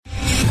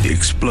the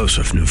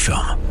explosive new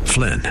film,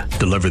 Flynn,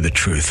 Deliver the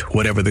Truth,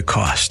 Whatever the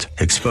Cost,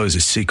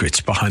 exposes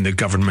secrets behind the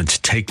government's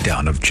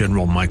takedown of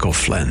General Michael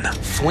Flynn.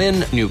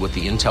 Flynn knew what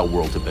the intel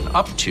world had been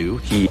up to.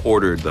 He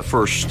ordered the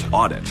first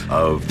audit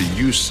of the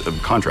use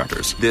of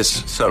contractors.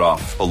 This set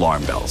off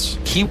alarm bells.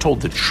 He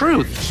told the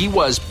truth. He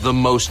was the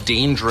most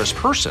dangerous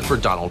person for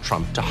Donald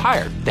Trump to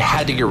hire. They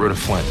had to get rid of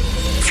Flynn.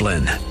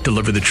 Flynn,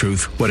 Deliver the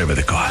Truth, Whatever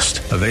the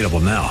Cost. Available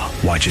now.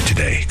 Watch it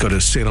today. Go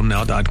to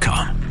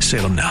salemnow.com.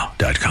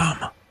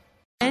 salemnow.com.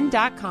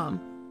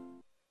 N.com.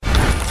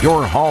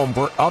 Your home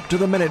for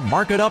up-to-the-minute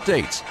market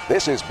updates.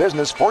 This is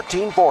Business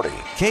 1440,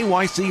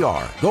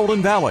 KYCR,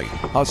 Golden Valley,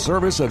 a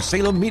service of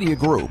Salem Media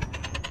Group.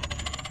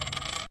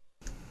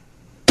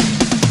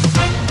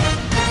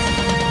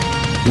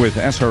 With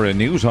SRN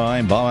News,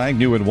 I'm Bob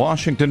Agnew in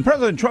Washington.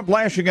 President Trump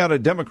lashing out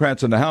at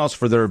Democrats in the House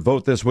for their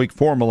vote this week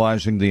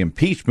formalizing the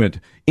impeachment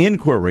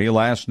inquiry.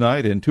 Last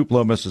night in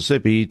Tupelo,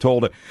 Mississippi, he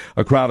told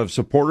a crowd of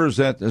supporters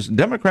that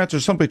Democrats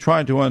are simply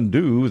trying to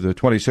undo the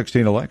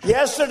 2016 election.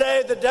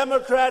 Yesterday, the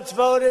Democrats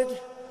voted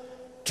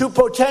to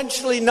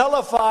potentially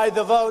nullify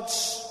the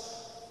votes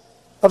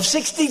of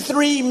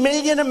 63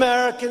 million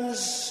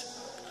Americans,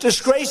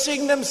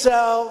 disgracing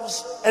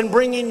themselves and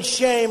bringing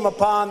shame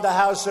upon the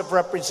House of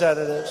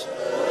Representatives.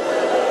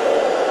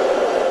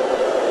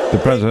 The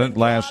president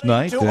last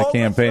night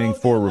campaigning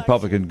for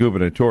Republican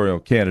gubernatorial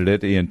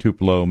candidate in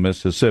Tupelo,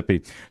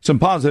 Mississippi. Some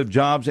positive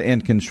jobs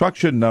and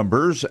construction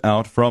numbers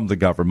out from the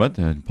government.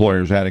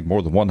 Employers adding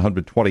more than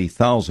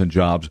 120,000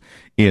 jobs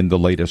in the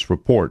latest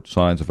report.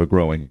 Signs of a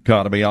growing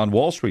economy. On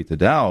Wall Street, the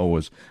Dow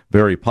was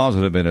very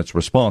positive in its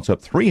response, up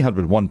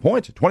 301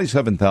 points at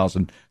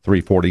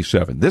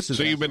 27,347.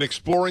 So you've been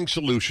exploring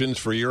solutions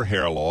for your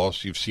hair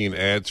loss. You've seen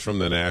ads from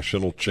the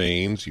national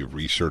chains. You've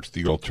researched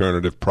the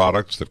alternative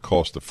products that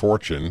cost a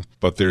fortune,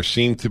 but there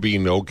seem to be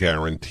no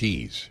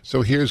guarantees.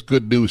 So here's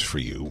good news for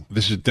you.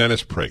 This is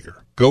Dennis Prager.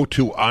 Go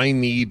to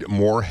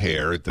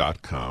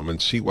INeedMoreHair.com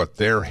and see what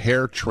their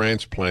hair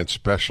transplant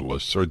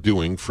specialists are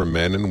doing for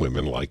men and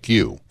women like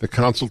you. The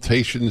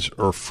consultations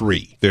are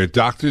free. Their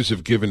doctors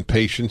have given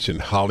patients in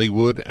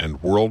Hollywood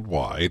and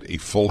worldwide a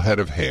full head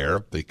of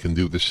hair. They can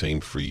do the same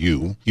for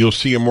you. You'll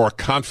see a more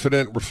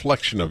confident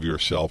reflection of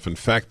yourself. In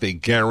fact, they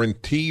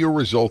guarantee your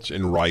results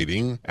in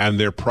writing, and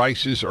their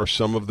prices are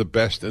some of the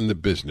best in the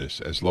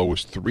business, as low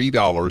as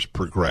 $3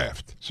 per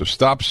graft. So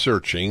stop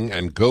searching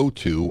and go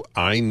to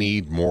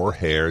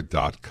INeedMoreHair.com.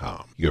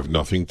 You have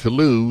nothing to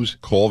lose.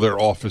 Call their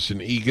office in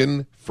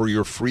Eagan for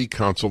your free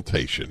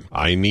consultation.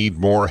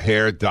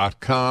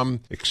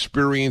 INeedMoreHair.com.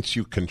 Experience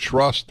you can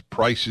trust,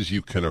 prices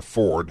you can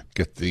afford.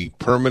 Get the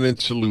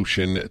permanent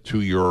solution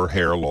to your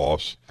hair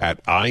loss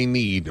at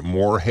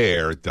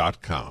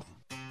INeedMoreHair.com.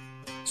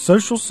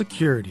 Social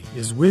Security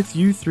is with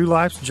you through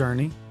life's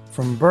journey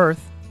from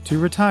birth to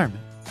retirement.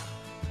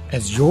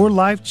 As your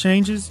life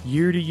changes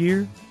year to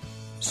year,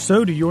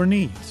 so do your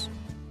needs.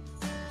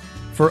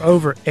 For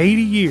over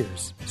 80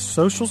 years,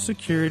 Social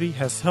Security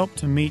has helped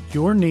to meet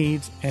your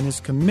needs and is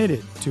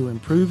committed to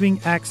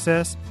improving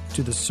access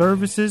to the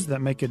services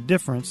that make a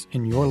difference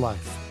in your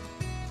life.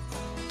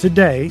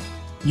 Today,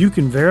 you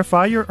can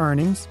verify your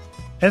earnings,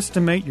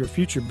 estimate your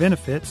future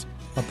benefits,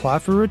 apply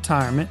for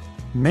retirement,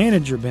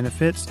 manage your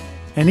benefits,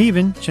 and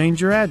even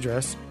change your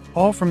address,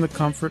 all from the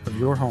comfort of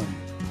your home.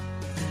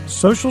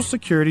 Social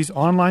Security's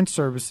online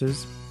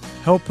services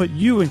help put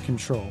you in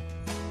control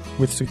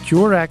with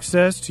secure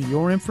access to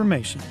your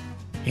information,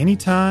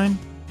 anytime,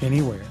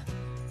 anywhere,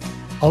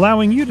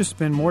 allowing you to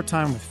spend more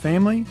time with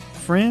family,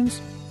 friends,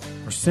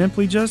 or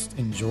simply just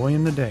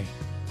enjoying the day.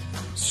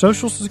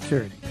 Social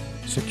Security,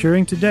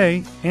 securing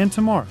today and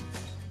tomorrow.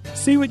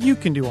 See what you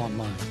can do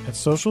online at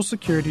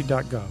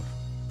socialsecurity.gov.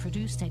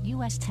 Produced at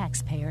U.S.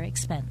 taxpayer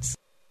expense.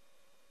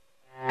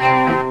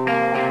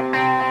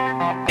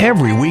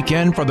 Every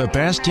weekend for the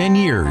past 10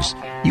 years,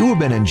 you have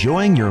been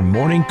enjoying your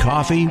morning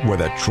coffee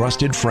with a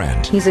trusted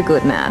friend. He's a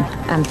good man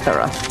and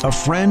thorough. A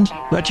friend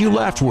that you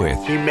laughed with.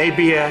 He may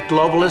be a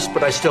globalist,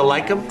 but I still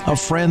like him. A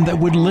friend that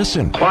would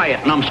listen.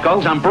 Quiet,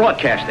 numbskulls, I'm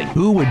broadcasting.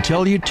 Who would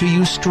tell you to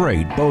you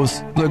straight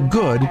both the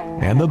good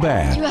and the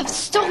bad. You have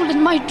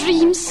stolen my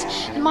dreams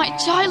and my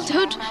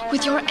childhood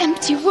with your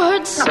empty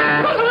words.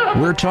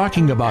 We're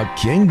talking about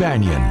King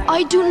Banyan.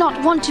 I do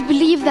not want to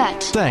believe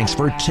that. Thanks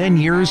for 10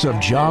 years of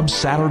Job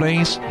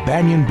Saturdays,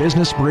 Banyan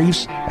Business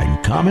Briefs,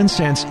 and Common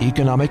Sense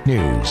Economic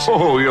News.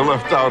 Oh, you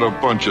left out a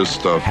bunch of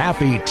stuff.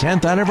 Happy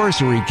 10th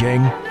anniversary,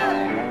 King.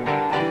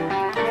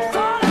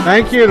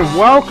 Thank you and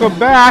welcome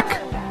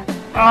back.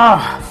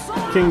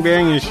 King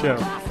Banyan Show.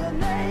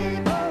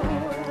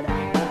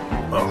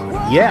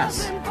 Oh,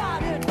 yes.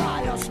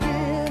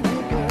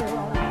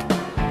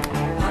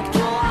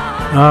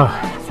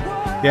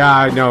 Yeah,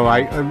 I know.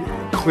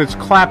 It's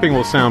clapping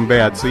will sound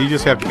bad, so you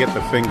just have to get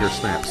the finger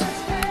snaps.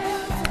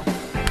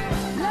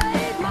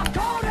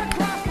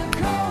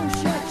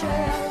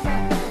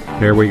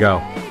 There we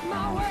go.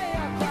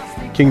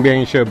 King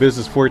Banyan Show,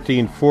 Business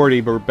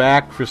 1440. We're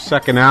back for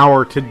second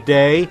hour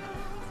today.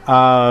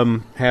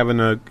 Having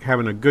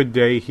a good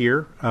day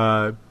here.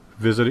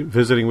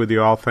 visiting with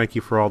you all. Thank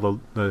you for all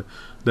the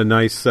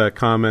nice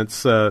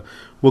comments.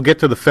 We'll get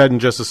to the Fed in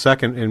just a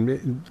second,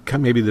 and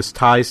maybe this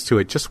ties to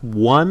it. Just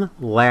one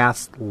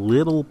last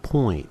little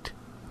point.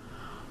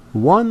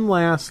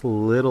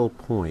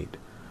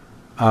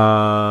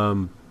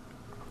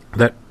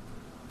 That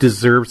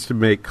deserves to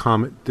make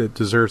comment. That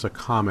deserves a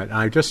comment.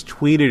 I just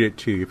tweeted it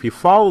to you. If you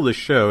followed the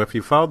show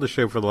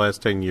for the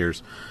last 10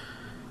 years,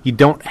 you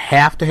don't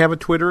have to have a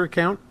Twitter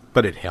account,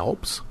 but it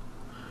helps.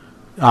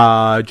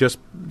 Just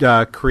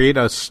create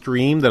a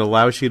stream that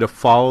allows you to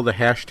follow the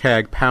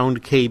hashtag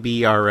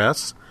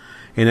 #KBRS,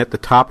 and at the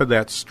top of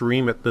that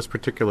stream at this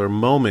particular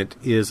moment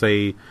is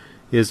a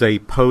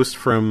post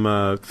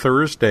from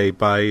Thursday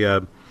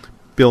by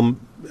Bill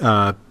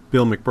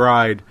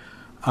McBride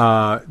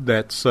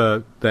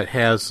that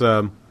has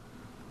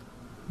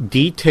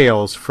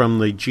details from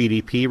the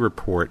GDP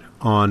report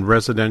on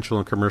residential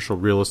and commercial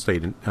real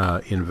estate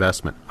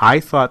investment. I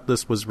thought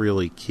this was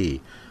really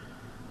key,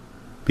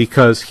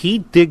 because he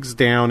digs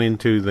down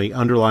into the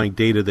underlying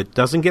data that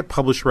doesn't get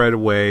published right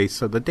away.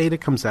 So the data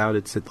comes out,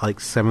 it's at like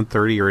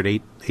 7:30 or at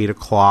 8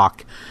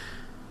 o'clock.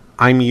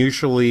 I'm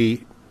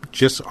usually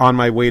just on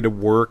my way to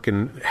work,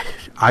 and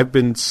I've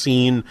been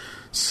seen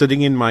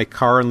sitting in my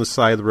car on the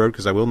side of the road,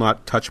 because I will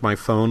not touch my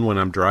phone when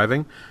I'm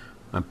driving.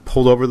 I'm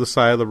pulled over the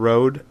side of the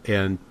road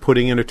and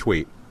putting in a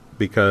tweet,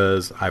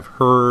 because I've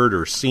heard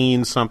or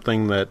seen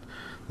something that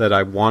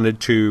I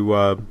wanted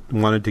to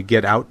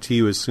get out to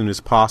you as soon as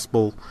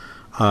possible.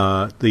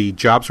 The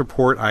jobs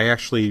report, I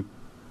actually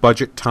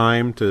budget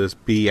time to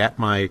be at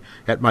my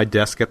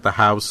desk at the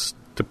house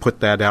to put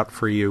that out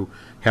for you.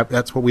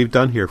 That's what we've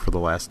done here for the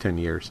last 10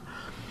 years.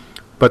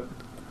 But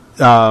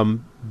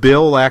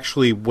Bill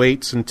actually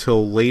waits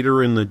until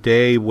later in the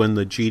day when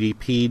the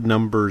GDP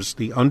numbers,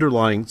 the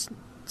underlying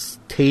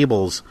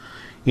tables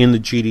in the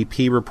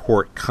GDP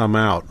report come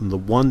out, and the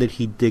one that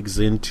he digs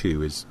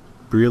into is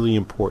really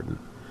important,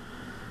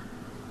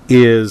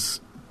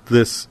 is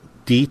this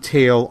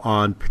detail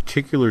on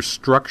particular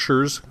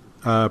structures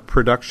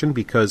production,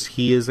 because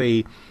he is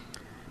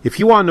if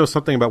you want to know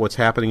something about what's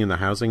happening in the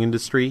housing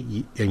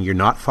industry and you're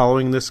not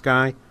following this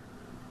guy,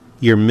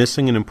 you're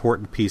missing an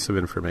important piece of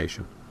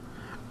information.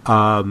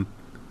 I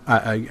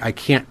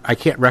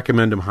can't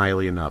recommend him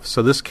highly enough.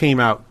 So this came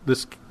out,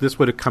 this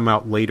would have come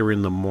out later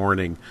in the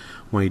morning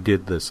when he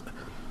did this.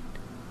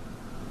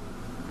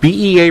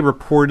 BEA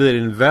reported that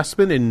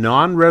investment in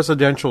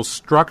non-residential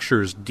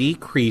structures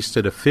decreased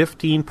at a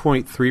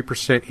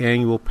 15.3%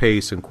 annual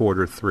pace in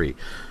quarter 3.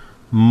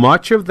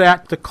 Much of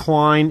that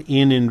decline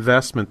in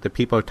investment that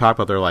people are talking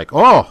about, they're like,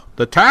 oh,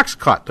 the tax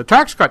cut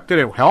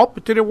didn't help,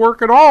 it didn't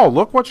work at all.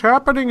 Look what's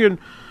happening in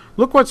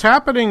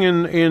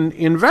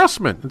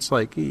investment. It's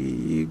like,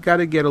 you got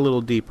to get a little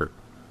deeper.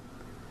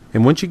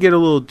 And once you get a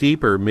little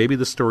deeper, maybe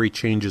the story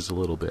changes a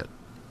little bit.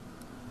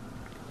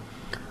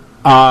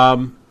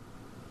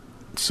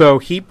 So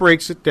he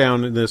breaks it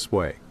down in this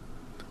way.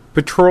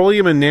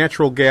 Petroleum and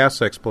natural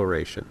gas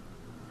exploration,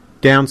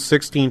 down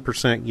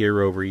 16%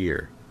 year over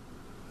year.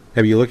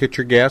 Have you looked at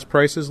your gas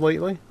prices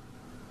lately?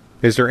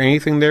 Is there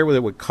anything there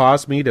that would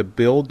cause me to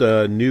build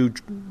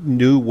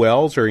new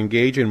wells or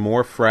engage in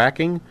more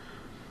fracking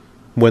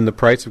when the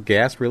price of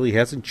gas really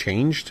hasn't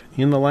changed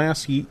in the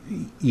last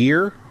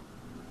year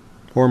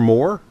or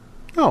more?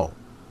 No.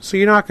 So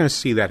you're not going to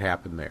see that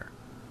happen there.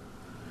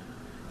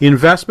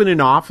 Investment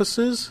in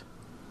offices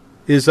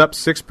is up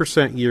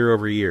 6% year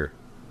over year.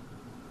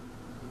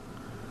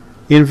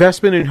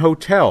 Investment in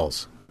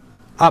hotels,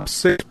 up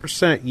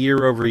 6%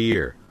 year over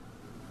year.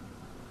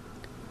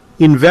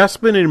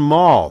 Investment in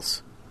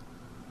malls,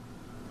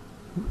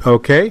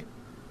 okay,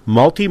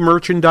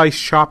 multi-merchandise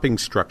shopping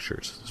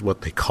structures is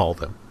what they call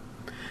them,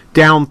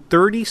 down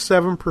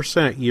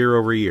 37% year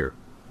over year.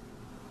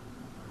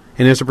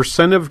 And as a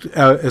percent of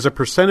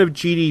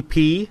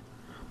GDP,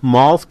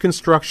 mall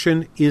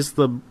construction is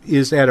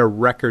at a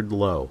record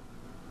low.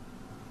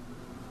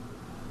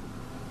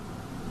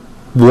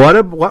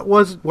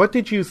 What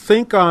did you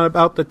think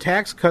about the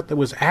tax cut that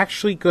was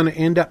actually going to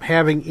end up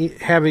having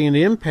an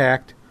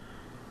impact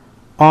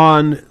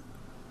on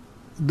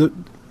the,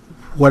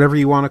 whatever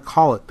you want to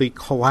call it, the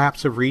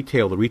collapse of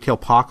retail, the retail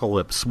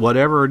apocalypse,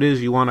 whatever it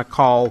is you want to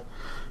call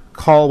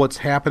what's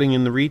happening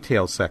in the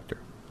retail sector?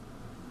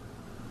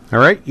 All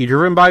right, you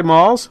driven by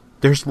malls?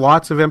 There's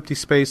lots of empty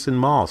space in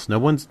malls.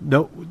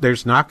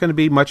 There's not going to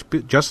be much,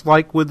 just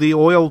like with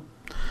oil.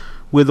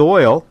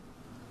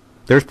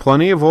 There's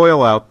plenty of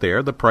oil out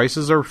there. The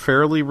prices are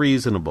fairly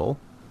reasonable,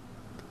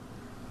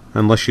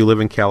 unless you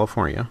live in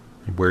California,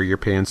 where you're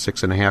paying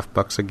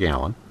 $6.50 a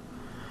gallon.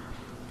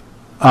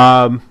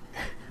 Right?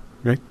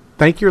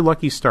 Thank your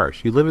lucky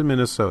stars. You live in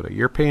Minnesota.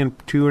 You're paying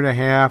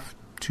 $2.50,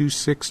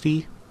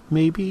 $2.60,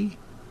 maybe.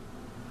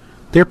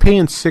 They're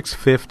paying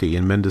 $6.50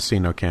 in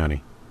Mendocino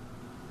County.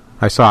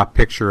 I saw a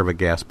picture of a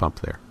gas pump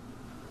there.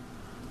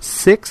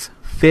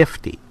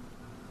 $6.50.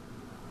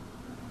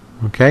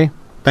 Okay?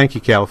 Thank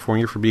you,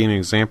 California, for being an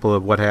example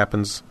of what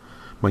happens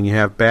when you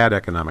have bad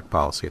economic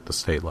policy at the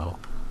state level.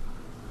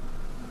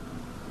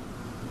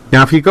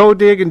 Now, if you go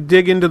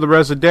dig into the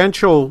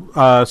residential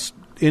numbers,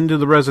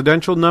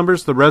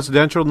 the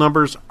residential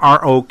numbers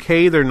are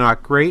okay. They're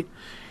not great.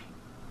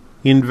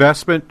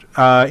 Investment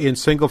in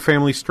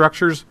single-family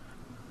structures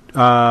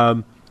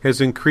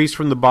has increased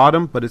from the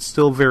bottom, but it's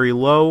still very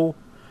low.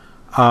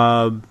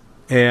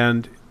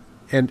 And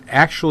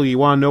actually, you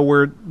want to know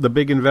where the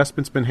big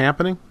investment's been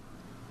happening?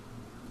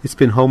 It's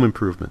been home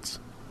improvements.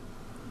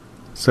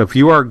 So if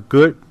you are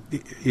good,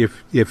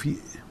 if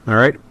you, all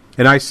right.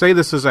 And I say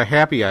this as a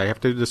happy. I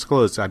have to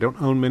disclose. I don't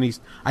own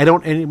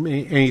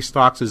any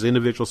stocks as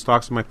individual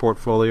stocks in my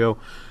portfolio.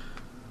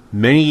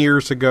 Many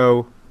years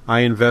ago,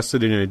 I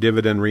invested in a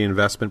dividend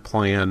reinvestment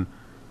plan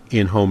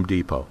in Home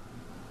Depot,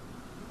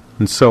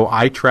 and so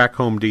I track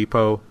Home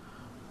Depot.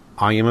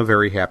 I am a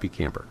very happy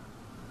camper.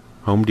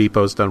 Home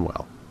Depot's done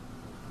well,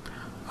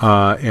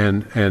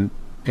 and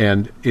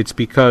it's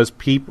because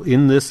people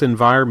in this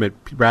environment,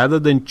 rather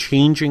than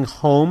changing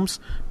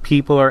homes,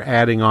 people are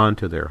adding on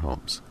to their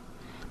homes.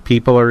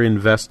 People are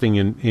investing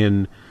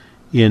in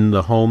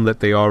the home that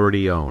they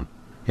already own,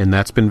 and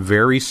that's been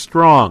very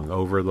strong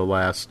over the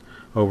last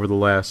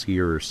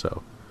year or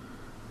so.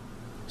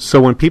 So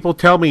when people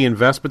tell me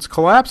investments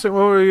collapsing,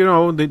 well,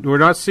 we're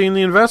not seeing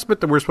the investment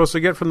that we're supposed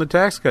to get from the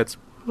tax cuts.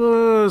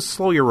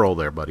 Slow your roll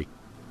there, buddy.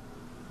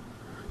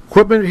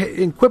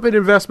 Equipment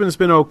investment has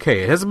been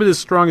okay. It hasn't been as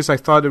strong as I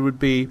thought it would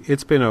be.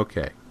 It's been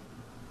okay.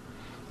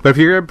 But if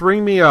you're going to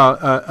bring me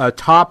a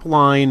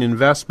top-line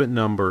investment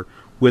number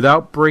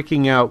without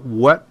breaking out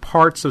what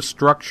parts of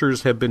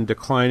structures have been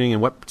declining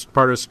and what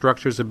part of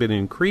structures have been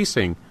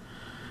increasing,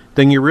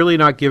 then you're really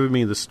not giving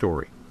me the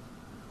story.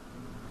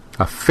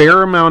 A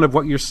fair amount of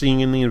what you're seeing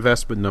in the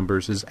investment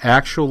numbers is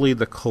actually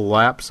the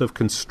collapse of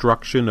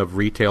construction of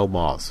retail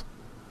malls.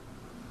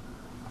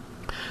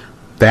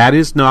 That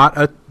is not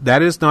a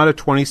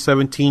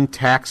 2017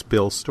 tax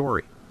bill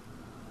story.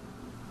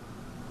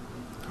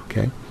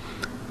 Okay?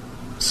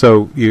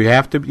 So you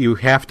have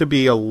to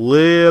be a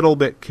little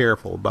bit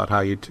careful about how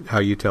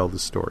you tell the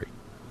story.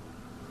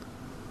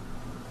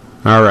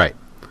 All right.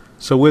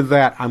 So with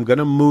that, I'm going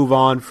to move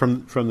on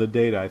from the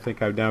data. I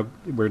think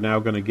we're now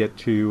going to get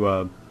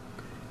to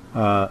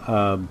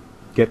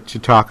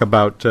talk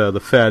about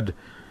the Fed.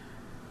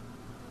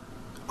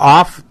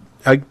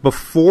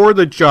 Before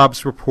the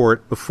jobs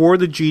report, before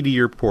the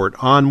GDP report,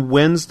 on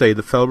Wednesday,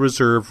 the Federal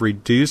Reserve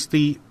reduced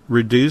the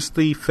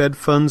Fed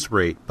funds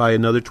rate by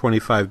another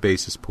 25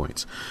 basis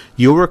points.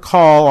 You'll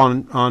recall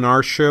on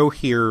our show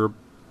here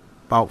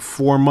about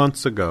 4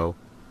 months ago,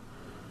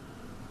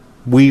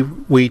 we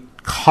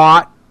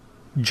caught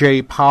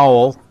Jay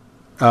Powell.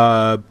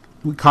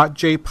 We caught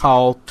Jay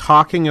Powell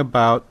talking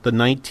about the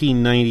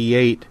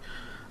 1998.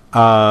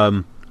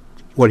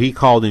 What he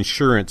called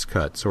insurance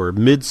cuts, or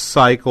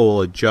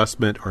mid-cycle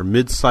adjustment, or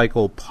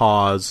mid-cycle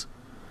pause,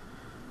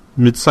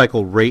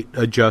 mid-cycle rate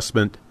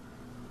adjustment,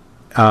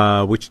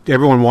 which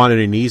everyone wanted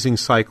an easing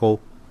cycle,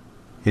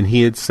 and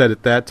he had said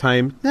at that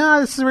time,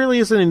 "No, this really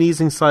isn't an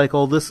easing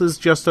cycle. This is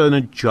just an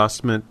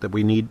adjustment that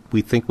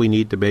we think we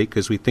need to make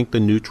because we think the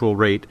neutral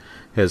rate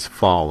has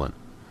fallen."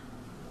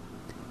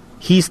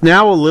 He's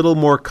now a little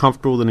more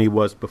comfortable than he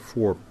was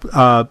before.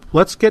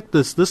 Let's get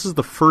this. This is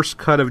the first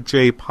cut of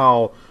Jay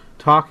Powell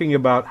talking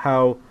about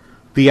how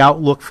the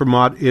outlook for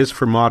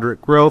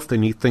moderate growth,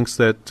 and he thinks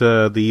that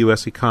the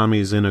U.S. economy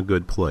is in a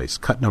good place.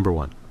 Cut number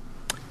one.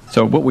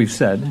 So what we've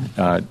said,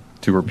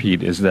 to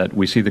repeat, is that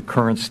we see the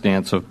current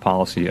stance of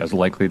policy as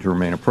likely to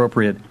remain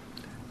appropriate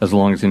as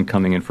long as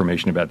incoming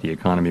information about the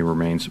economy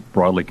remains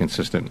broadly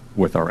consistent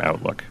with our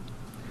outlook.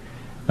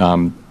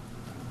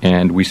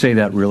 And we say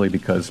that really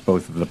because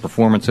both of the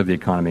performance of the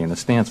economy and the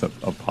stance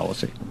of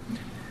policy.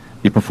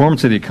 The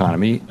performance of the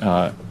economy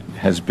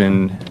has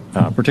been,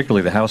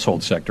 particularly the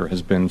household sector,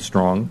 has been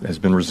strong, has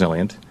been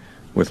resilient,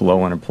 with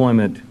low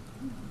unemployment,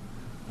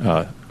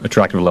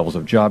 attractive levels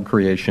of job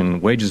creation,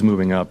 wages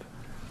moving up,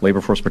 labor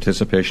force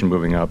participation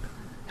moving up,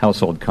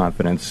 household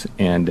confidence,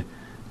 and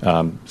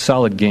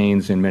solid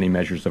gains in many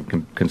measures of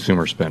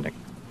consumer spending.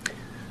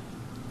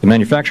 The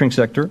manufacturing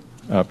sector,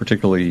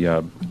 particularly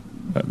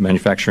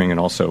manufacturing and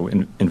also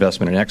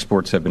investment in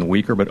exports, have been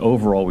weaker, but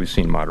overall we've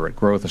seen moderate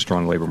growth, a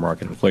strong labor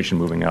market, inflation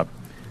moving up.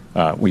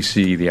 We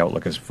see the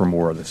outlook as for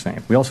more of the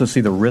same. We also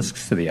see the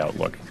risks to the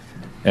outlook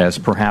as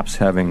perhaps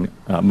having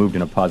moved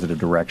in a positive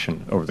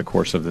direction over the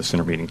course of this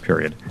intervening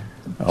period.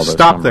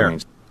 Stop there.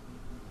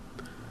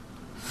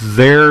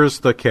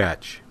 There's the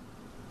catch.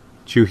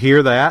 Did you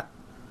hear that?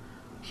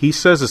 He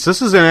says this.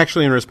 This is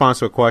actually in response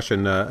to a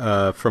question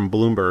from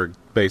Bloomberg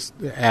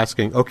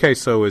asking, okay,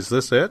 so is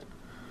this it?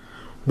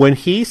 When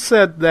he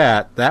said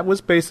that, that was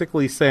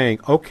basically saying,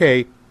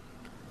 okay,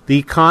 the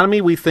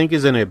economy we think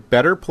is in a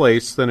better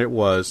place than it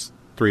was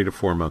 3 to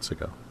 4 months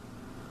ago.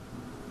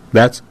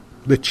 That's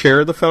the chair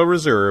of the Federal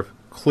Reserve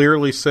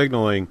clearly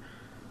signaling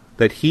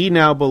that he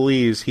now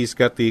believes he's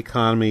got the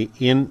economy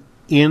in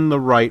the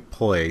right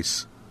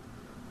place.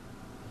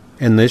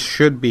 And this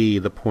should be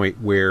the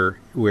point where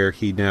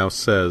he now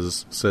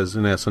says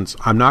in essence,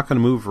 I'm not going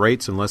to move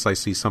rates unless I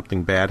see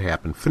something bad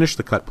happen. Finish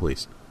the cut,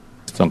 please.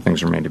 Some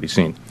things remain to be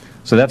seen.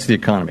 So that's the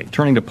economy.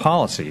 Turning to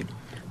policy,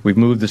 we've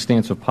moved the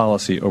stance of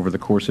policy over the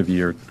course of the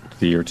year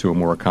to a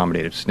more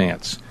accommodative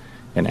stance.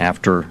 And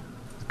after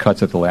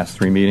cuts at the last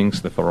 3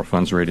 meetings, the federal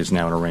funds rate is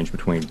now in a range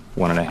between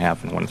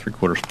 1.5% and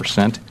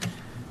 1.75%.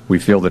 We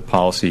feel that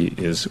policy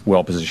is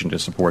well positioned to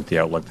support the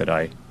outlook that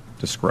I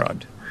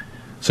described.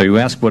 So you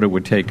ask what it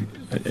would take,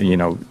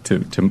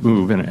 to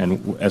move,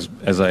 and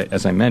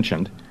as I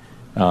mentioned,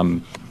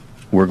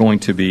 we're going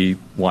to be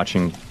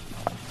watching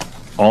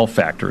all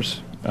factors,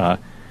 and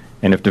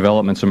if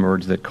developments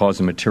emerge that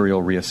cause a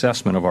material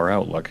reassessment of our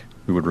outlook,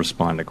 we would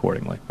respond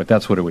accordingly. But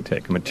that's what it would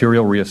take, a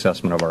material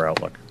reassessment of our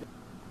outlook.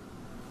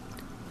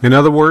 In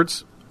other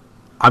words,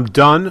 I'm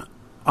done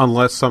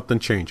unless something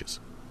changes.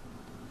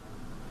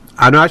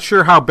 I'm not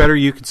sure how better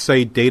you could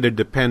say data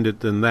dependent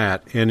than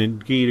that. And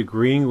indeed,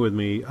 agreeing with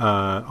me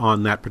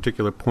on that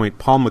particular point,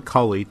 Paul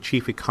McCulley,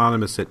 chief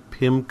economist at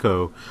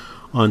PIMCO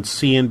on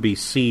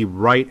CNBC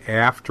right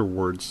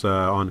afterwards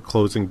on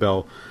Closing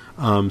Bell,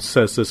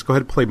 says this. Go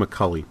ahead and play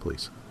McCulley,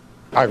 please.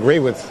 I agree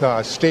with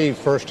Steve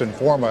first and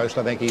foremost.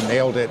 I think he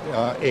nailed it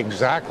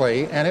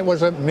exactly. And it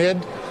was a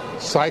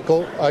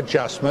mid-cycle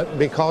adjustment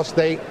because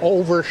they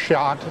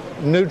overshot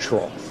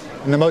neutral.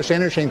 And the most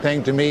interesting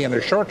thing to me in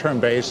a short-term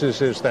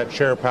basis is that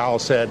Chair Powell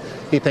said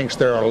he thinks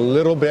they're a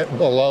little bit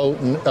below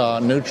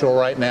neutral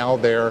right now.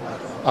 They're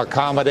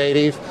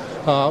accommodative,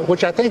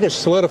 which I think is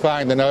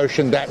solidifying the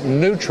notion that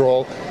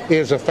neutral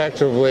is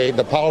effectively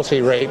the policy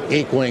rate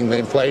equaling the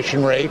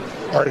inflation rate,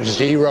 or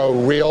zero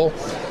real.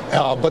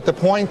 But the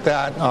point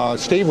that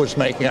Steve was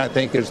making, I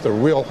think, is the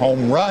real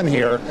home run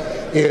here,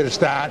 is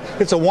that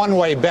it's a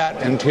one-way bet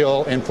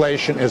until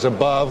inflation is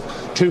above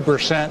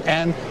 2%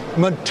 and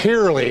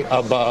materially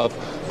above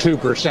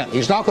 2%.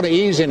 He's not going to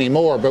ease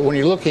anymore, but when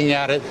you're looking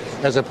at it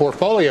as a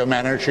portfolio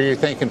manager, you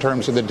think in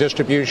terms of the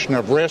distribution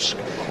of risk,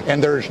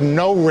 and there's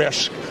no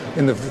risk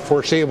in the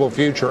foreseeable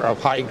future of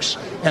hikes,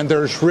 and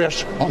there's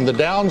risk on the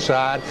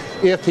downside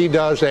if he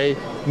does a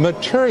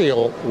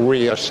material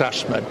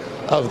reassessment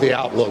of the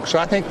outlook. So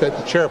I think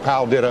that Chair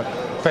Powell did a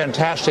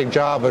fantastic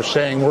job of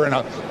saying we're in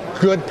a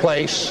good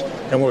place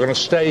and we're going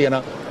to stay in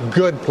a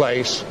good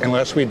place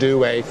unless we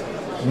do a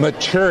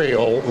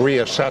material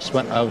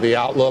reassessment of the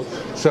outlook.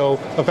 So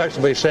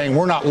effectively saying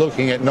we're not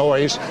looking at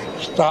noise.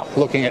 Stop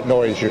looking at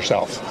noise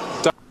yourself.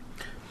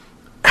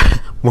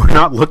 We're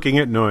not looking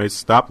at noise.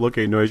 Stop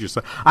looking at noise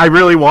yourself. I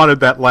really wanted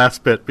that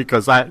last bit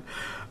because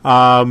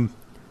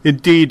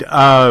indeed,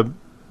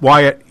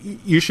 Wyatt,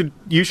 you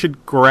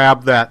should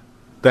grab that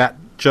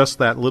just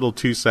that little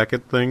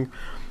 2-second thing.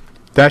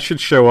 That should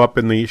show up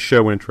in the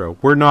show intro.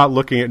 We're not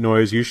looking at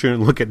noise. You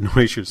shouldn't look at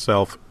noise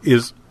yourself.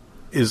 Is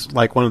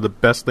like one of the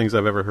best things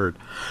I've ever heard.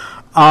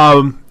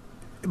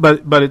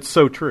 But it's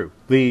so true.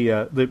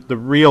 The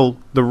real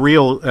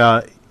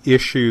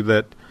issue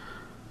the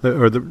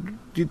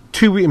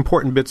two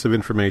important bits of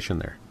information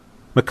there.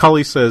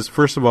 McCulley says,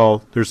 first of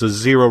all, there's a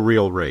zero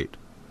real rate.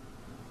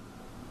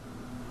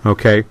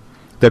 Okay,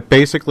 that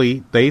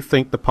basically they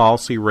think the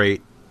policy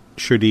rate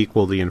should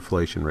equal the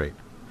inflation rate.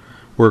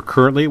 We're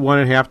currently at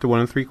 1.5 to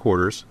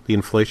 1.75. The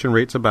inflation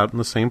rate's about in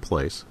the same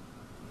place.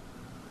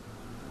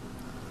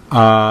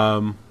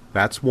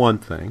 That's one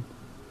thing.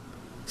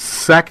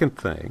 Second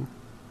thing,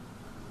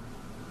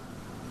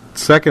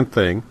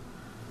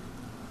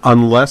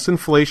 unless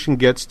inflation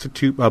gets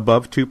to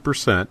above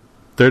 2%,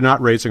 they're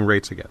not raising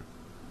rates again.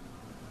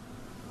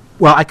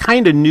 Well, I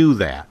kind of knew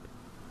that.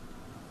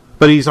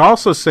 But he's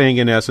also saying,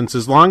 in essence,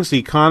 as long as the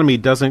economy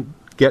doesn't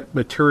get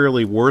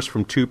materially worse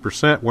from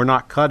 2%, we're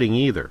not cutting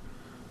either.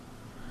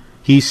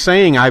 He's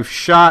saying I've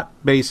shot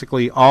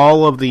basically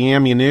all of the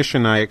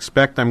ammunition I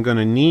expect I'm going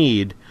to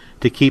need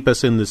to keep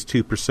us in this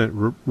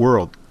 2%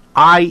 world,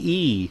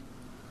 i.e.,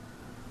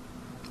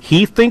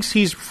 he thinks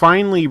he's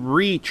finally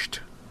reached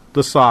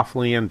the soft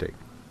landing.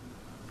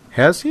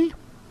 Has he?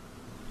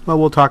 Well,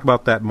 we'll talk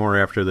about that more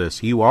after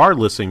this. You are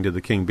listening to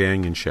The King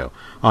Banaian Show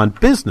on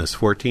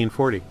Business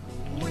 1440.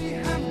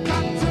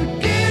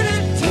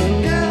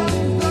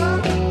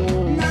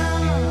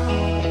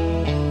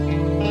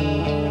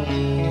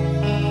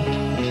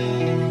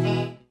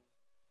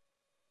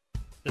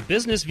 The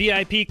Business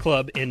VIP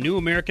Club and New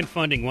American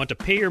Funding want to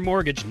pay your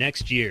mortgage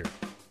next year.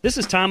 This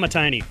is Tom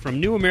Matini from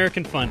New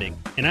American Funding,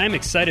 and I'm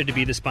excited to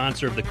be the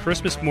sponsor of the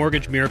Christmas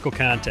Mortgage Miracle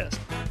Contest.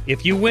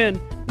 If you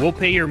win, we'll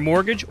pay your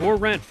mortgage or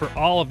rent for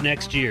all of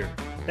next year.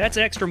 That's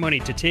extra money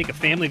to take a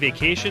family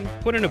vacation,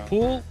 put in a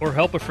pool, or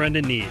help a friend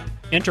in need.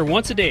 Enter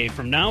once a day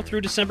from now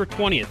through December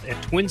 20th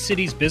at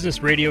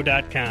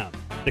TwinCitiesBusinessRadio.com.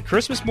 The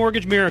Christmas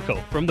Mortgage Miracle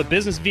from the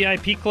Business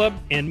VIP Club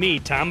and me,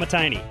 Tom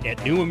Matini,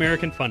 at New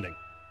American Funding.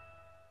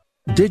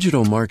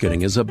 Digital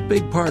marketing is a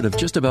big part of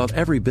just about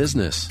every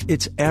business.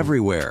 It's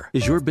everywhere.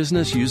 Is your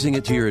business using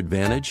it to your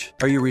advantage?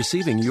 Are you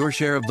receiving your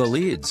share of the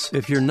leads?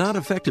 If you're not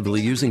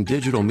effectively using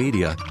digital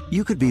media,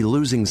 you could be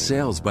losing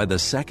sales by the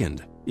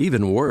second.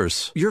 Even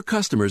worse, your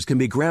customers can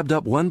be grabbed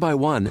up one by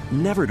one,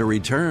 never to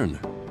return.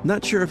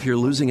 Not sure if you're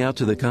losing out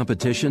to the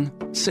competition?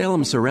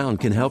 Salem Surround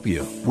can help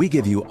you. We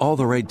give you all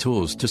the right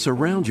tools to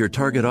surround your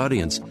target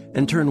audience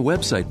and turn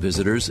website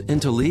visitors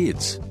into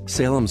leads.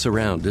 Salem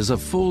Surround is a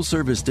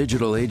full-service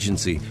digital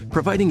agency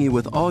providing you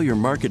with all your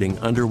marketing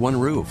under one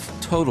roof.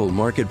 Total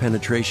market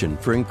penetration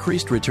for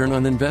increased return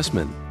on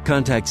investment.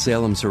 Contact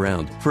Salem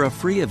Surround for a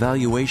free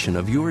evaluation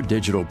of your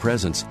digital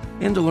presence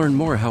and to learn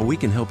more how we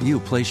can help you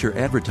place your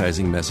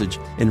advertising message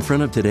in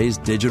front of today's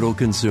digital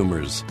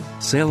consumers.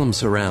 Salem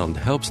Surround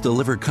helps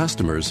deliver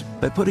customers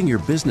by putting your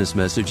business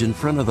message in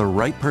front of the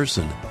right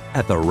person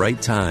at the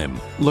right time.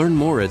 Learn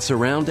more at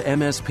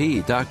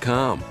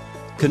surroundmsp.com,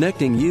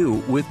 connecting you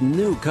with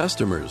new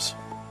customers.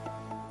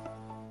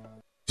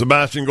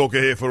 Sebastian Gorka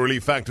here for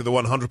Relief Factor, the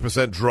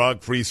 100%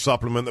 drug-free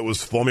supplement that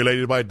was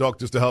formulated by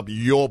doctors to help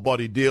your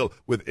body deal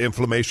with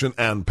inflammation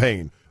and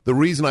pain. The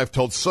reason I've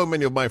told so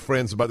many of my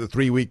friends about the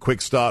 3-week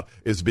quick start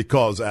is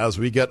because as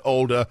we get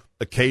older,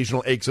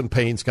 occasional aches and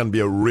pains can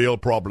be a real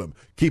problem,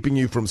 keeping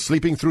you from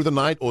sleeping through the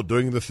night or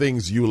doing the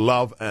things you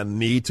love and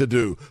need to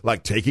do,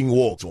 like taking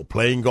walks or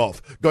playing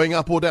golf, going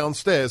up or down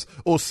stairs,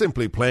 or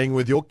simply playing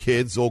with your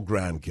kids or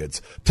grandkids.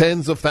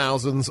 Tens of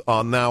thousands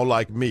are now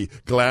like me,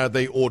 glad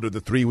they ordered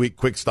the 3-week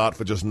quick start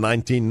for just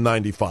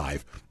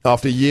 $19.95.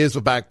 After years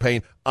of back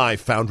pain, I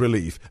found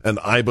relief, and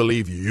I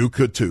believe you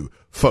could too.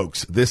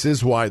 Folks, this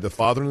is why the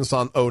father and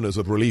son owners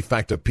of Relief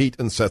Factor, Pete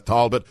and Seth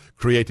Talbot,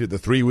 created the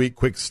 3-week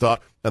quick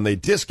start, and they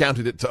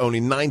discounted it to only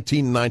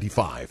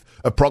 $19.95.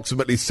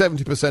 Approximately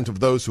 70% of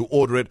those who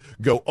order it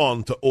go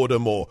on to order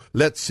more.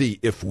 Let's see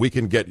if we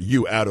can get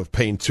you out of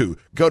pain too.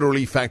 Go to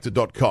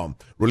ReliefFactor.com,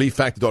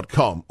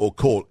 ReliefFactor.com, or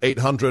call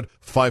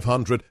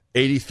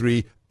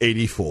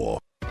 800-500-8384.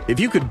 If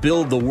you could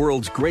build the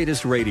world's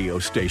greatest radio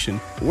station,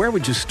 where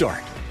would you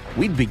start?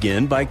 We'd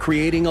begin by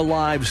creating a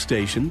live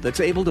station that's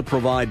able to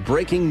provide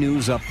breaking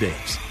news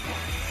updates.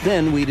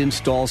 Then we'd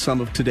install some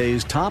of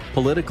today's top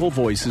political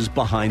voices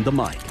behind the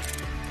mic.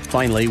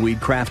 Finally, we'd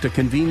craft a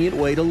convenient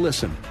way to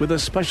listen with a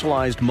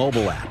specialized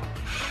mobile app.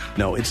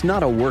 No, it's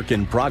not a work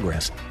in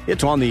progress.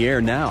 It's on the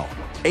air now.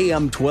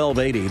 AM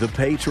 1280 The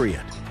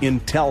Patriot.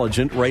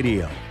 Intelligent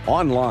radio.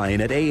 Online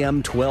at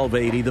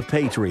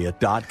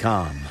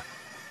am1280thepatriot.com.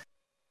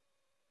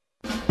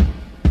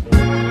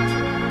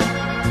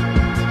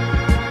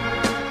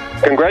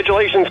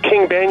 Congratulations,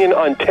 King Banyan,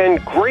 on 10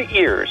 great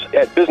years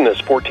at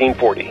Business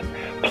 1440.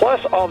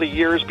 Plus all the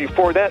years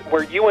before that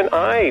where you and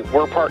I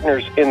were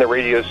partners in the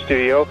radio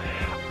studio.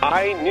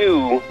 I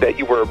knew that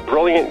you were a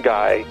brilliant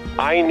guy.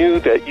 I knew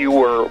that you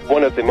were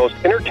one of the most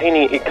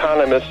entertaining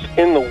economists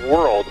in the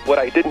world. What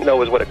I didn't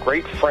know is what a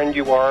great friend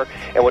you are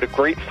and what a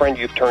great friend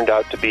you've turned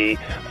out to be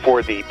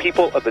for the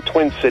people of the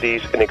Twin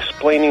Cities in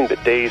explaining the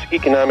day's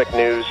economic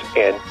news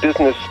and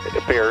business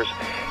affairs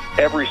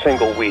every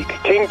single week.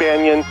 King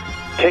Banyan,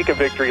 take a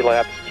victory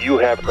lap. You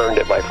have earned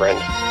it, my friend.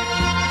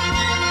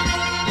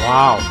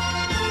 Wow.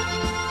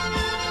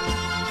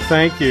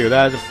 Thank you.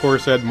 That is, of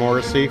course, Ed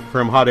Morrissey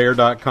from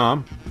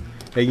hotair.com.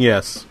 And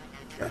yes,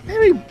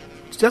 maybe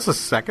just a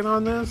second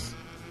on this.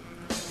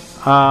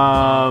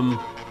 Yeah,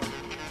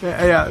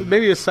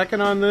 maybe a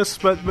second on this,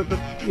 but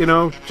you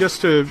know,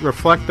 just to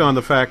reflect on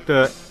the fact.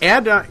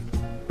 Ed,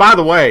 by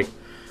the way,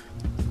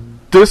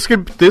 this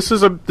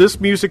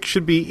music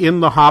should be in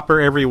the hopper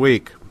every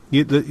week.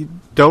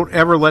 Don't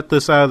ever let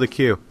this out of the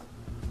queue.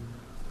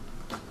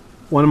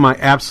 One of my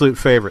absolute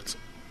favorites.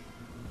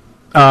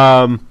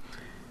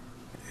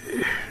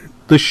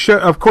 The show,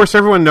 of course,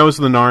 everyone knows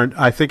the Narn.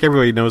 I think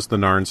everybody knows the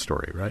Narn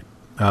story, right?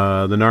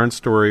 The Narn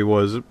story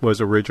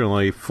was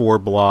originally 4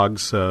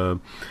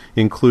 blogs,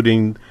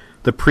 including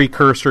the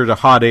precursor to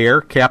Hot Air,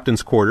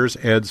 Captain's Quarters,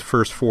 Ed's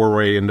first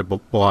foray into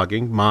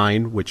blogging,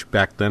 mine, which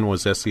back then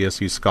was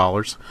SCSU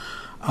Scholars,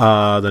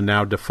 the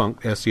now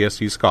defunct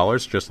SCSU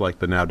Scholars, just like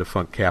the now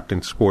defunct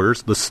Captain's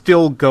Quarters, the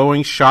still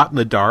going Shot in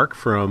the Dark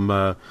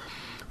from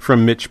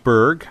Mitch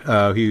Berg,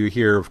 who you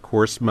hear, of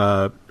course,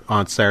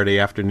 on Saturday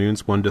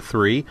afternoons 1 to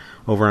 3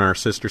 over on our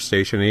sister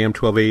station AM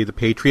 1280 The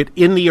Patriot.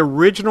 In the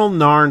original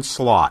Narn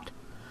slot,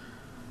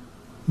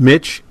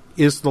 Mitch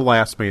is the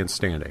last man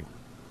standing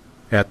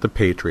at The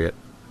Patriot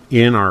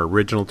in our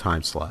original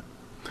time slot.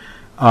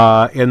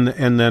 And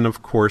then,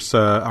 of course,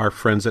 our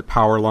friends at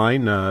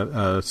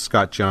Powerline,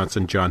 Scott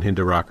Johnson, John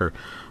Hinderaker,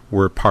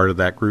 were part of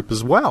that group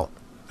as well.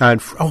 And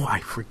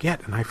I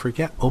forget.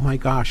 Oh, my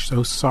gosh,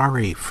 so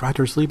sorry.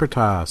 Fraters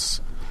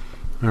Libertas.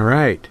 All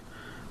right.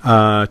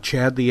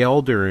 Chad the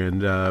Elder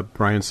and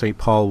Brian St.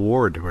 Paul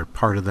Ward were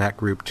part of that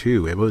group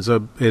too.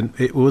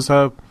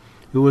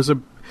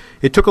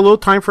 It took a little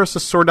time for us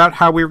to sort out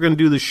how we were going to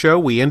do the show.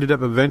 We ended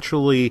up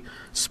eventually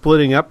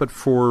splitting up, but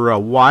for a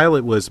while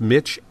it was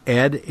Mitch,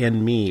 Ed,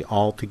 and me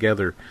all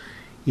together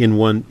in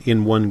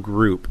one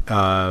group.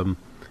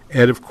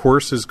 Ed, of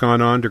course, has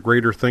gone on to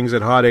greater things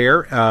at Hot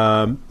Air.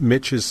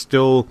 Mitch is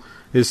still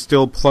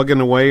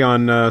plugging away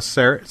on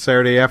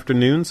Saturday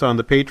afternoons on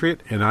The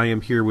Patriot, and I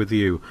am here with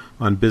you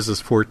on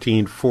Business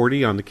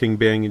 1440 on the King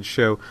Banyan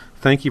Show.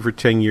 Thank you for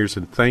 10 years,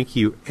 and thank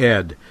you,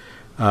 Ed,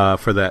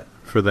 for that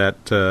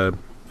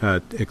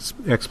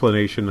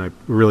explanation. I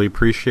really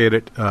appreciate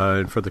it,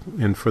 and for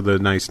the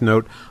nice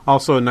note.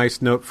 Also, a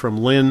nice note from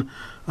Lynn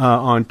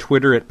on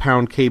Twitter at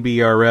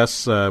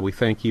 #KBRS. We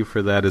thank you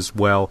for that as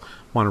well.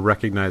 Want to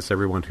recognize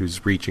everyone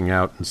who's reaching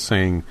out and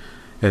saying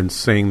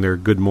their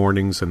good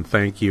mornings and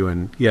thank you.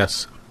 And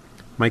yes,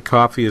 my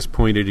coffee is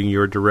pointed in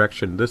your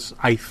direction.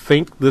 I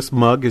think this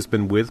mug has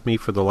been with me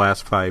for the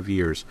last 5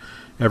 years.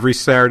 Every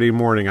Saturday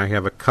morning, I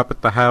have a cup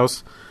at the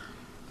house.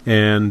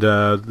 And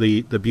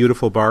the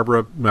beautiful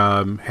Barbara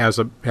has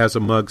a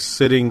mug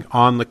sitting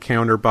on the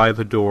counter by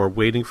the door,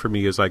 waiting for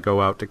me as I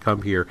go out to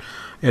come here.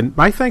 And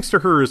my thanks to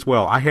her as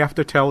well. I have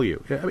to tell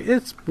you,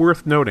 it's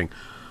worth noting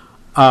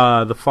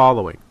the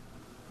following.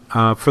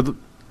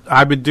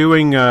 I've been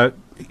doing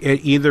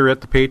either at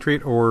the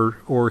Patriot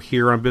or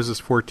here on Business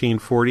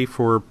 1440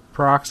 for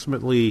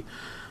approximately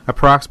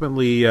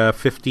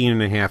 15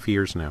 and a half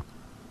years now.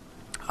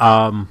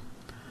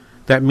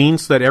 That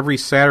means that every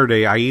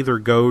Saturday I either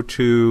go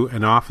to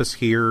an office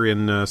here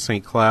in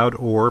St. Cloud,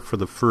 or for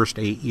the first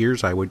 8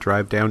 years I would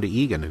drive down to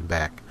Eagan and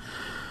back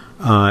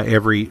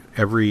every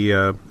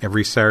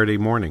Saturday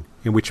morning,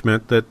 which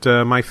meant that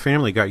my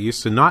family got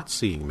used to not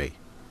seeing me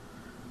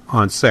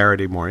on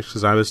Saturday mornings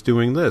because I was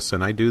doing this,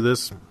 and I do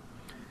this.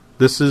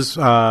 This is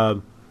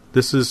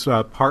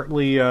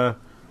partly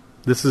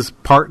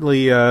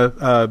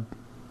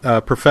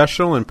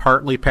professional and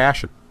partly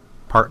passion,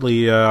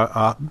 partly.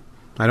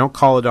 I don't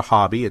call it a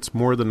hobby. It's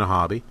more than a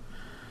hobby.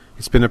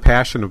 It's been a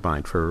passion of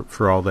mine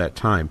for all that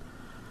time.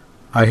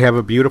 I have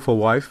a beautiful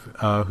wife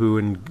who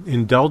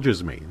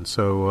indulges me, and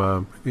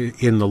so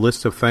in the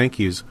list of thank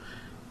yous,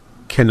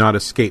 cannot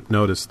escape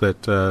notice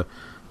that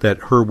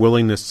her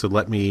willingness to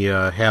let me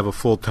have a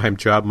full-time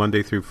job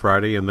Monday through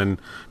Friday and then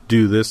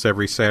do this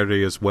every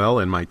Saturday as well,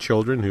 and my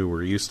children who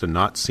were used to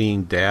not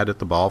seeing Dad at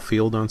the ball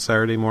field on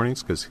Saturday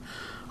mornings because,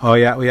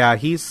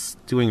 he's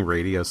doing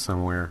radio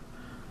somewhere,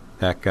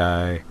 that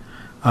guy.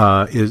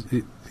 Is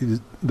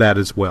that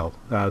as well.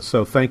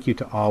 So thank you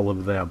to all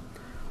of them.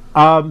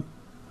 I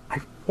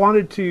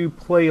wanted to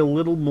play a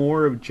little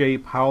more of Jay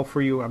Powell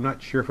for you. I'm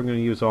not sure if I'm going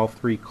to use all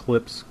three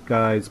clips,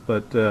 guys,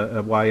 but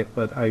Wyatt.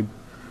 But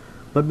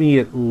let me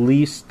at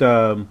least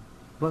turn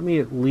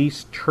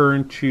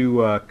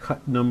to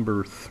cut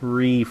number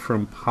 3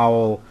 from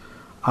Powell.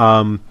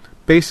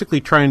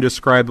 Basically, trying to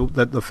describe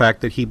the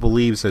fact that he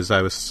believes, as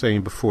I was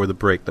saying before the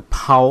break, that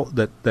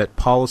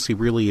policy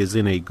really is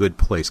in a good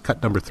place.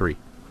 Cut number 3.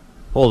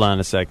 Hold on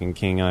a second,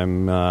 King.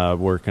 I'm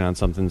working on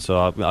something, so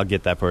I'll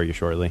get that for you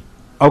shortly.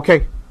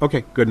 Okay,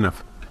 good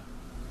enough.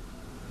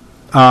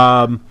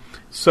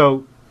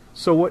 So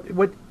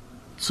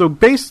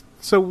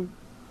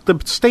the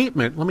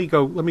statement. Let me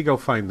go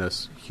find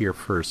this here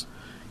first.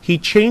 He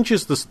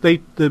changes the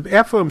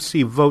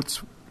FOMC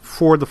votes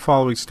for the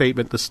following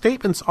statement. The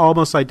statement's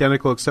almost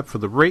identical except for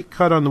the rate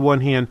cut on the one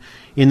hand,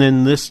 and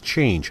then this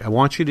change. I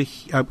want you to.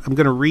 I'm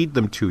going to read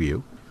them to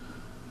you.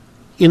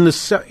 In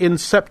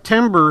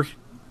September,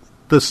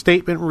 the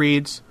statement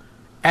reads,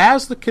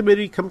 as the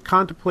committee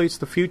contemplates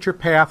the future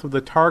path of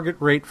the target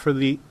range for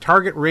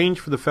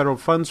the federal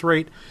funds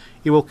rate,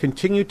 it will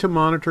continue to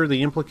monitor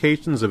the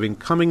implications of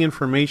incoming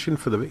information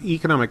for the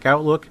economic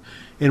outlook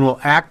and will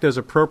act as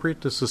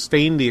appropriate to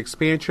sustain the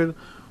expansion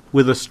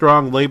with a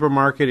strong labor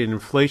market and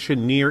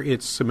inflation near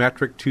its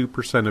symmetric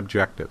 2%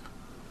 objective.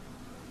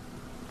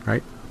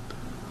 Right?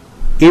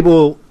 It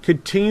will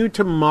continue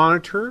to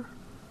monitor.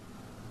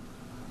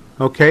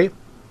 Okay?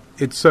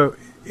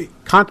 It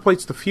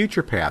contemplates the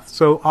future path.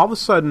 So all of a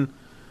sudden,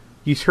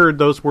 you heard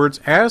those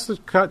words, as the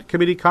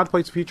committee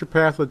contemplates the future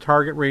path of the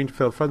target range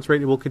for the funds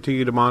rate, it will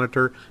continue to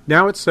monitor.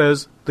 Now it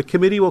says the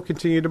committee will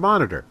continue to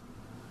monitor,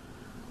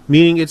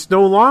 meaning it's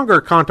no longer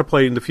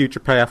contemplating the future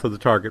path of the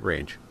target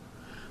range.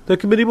 The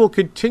committee will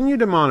continue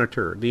to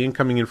monitor the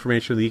incoming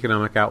information of the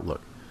economic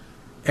outlook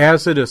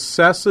as it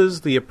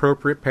assesses the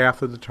appropriate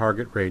path of the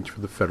target range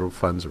for the federal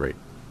funds rate.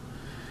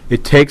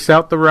 It takes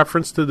out the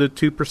reference to the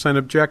 2%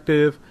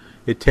 objective.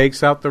 It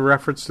takes out the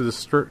reference to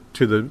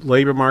the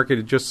labor market.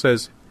 It just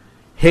says,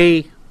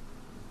 hey,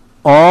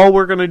 all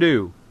we're going to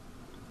do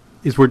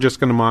is we're just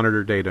going to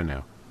monitor data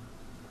now.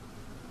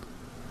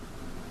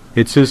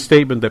 It's his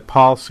statement that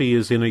policy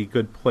is in a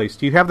good place.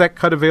 Do you have that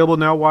cut available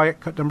now,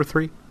 Wyatt? Cut number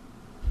 3?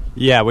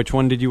 Yeah, which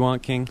one did you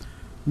want, King?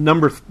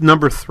 Number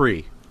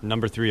 3.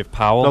 Number 3 of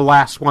Powell? The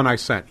last one I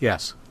sent,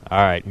 yes.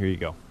 All right, here you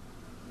go.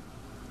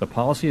 The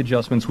policy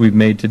adjustments we've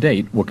made to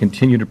date will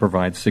continue to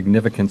provide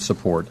significant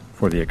support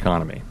for the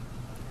economy.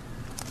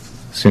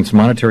 Since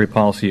monetary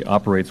policy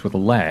operates with a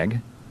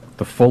lag,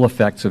 the full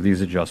effects of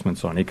these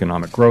adjustments on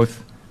economic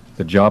growth,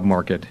 the job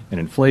market, and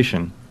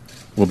inflation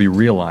will be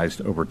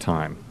realized over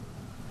time.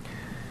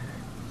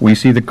 We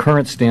see the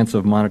current stance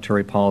of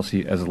monetary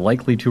policy as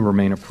likely to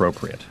remain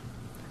appropriate,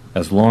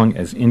 as long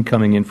as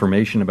incoming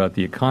information about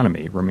the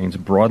economy remains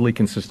broadly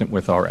consistent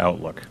with our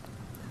outlook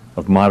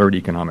of moderate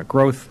economic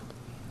growth,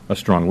 a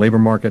strong labor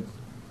market,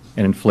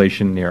 and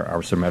inflation near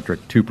our symmetric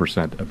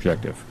 2%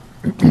 objective.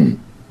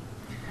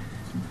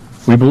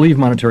 We believe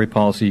monetary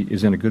policy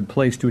is in a good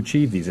place to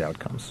achieve these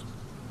outcomes.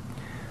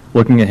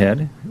 Looking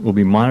ahead, we'll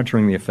be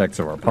monitoring the effects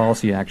of our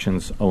policy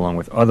actions along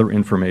with other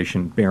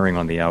information bearing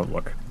on the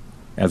outlook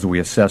as we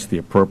assess the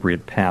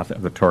appropriate path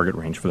of the target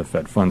range for the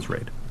Fed funds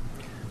rate.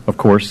 Of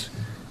course,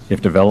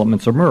 if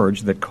developments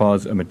emerge that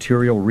cause a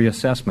material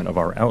reassessment of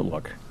our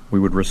outlook, we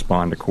would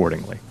respond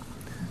accordingly.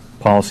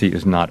 Policy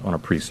is not on a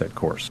preset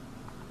course.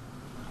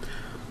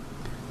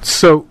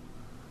 So,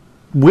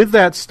 with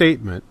that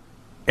statement,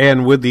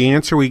 and with the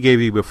answer we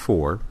gave you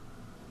before,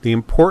 the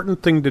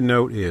important thing to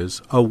note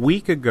is, a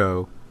week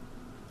ago,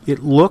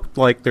 it looked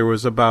like there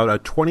was about a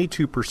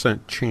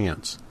 22%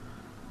 chance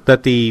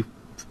that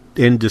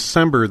in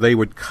December they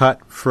would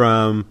cut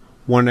from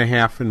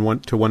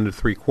 1.5 to 1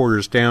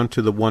 3/4 down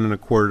to the 1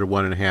 1/4 to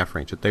 1.5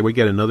 range. That they would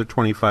get another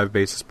 25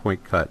 basis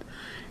point cut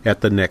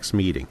at the next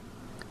meeting.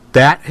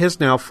 That has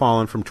now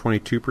fallen from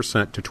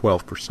 22% to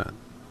 12%.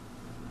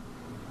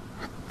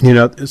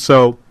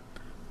 So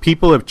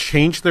people have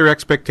changed their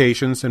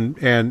expectations,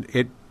 and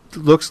it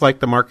looks like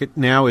the market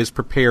now is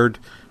prepared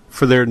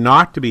for there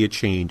not to be a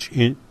change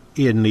in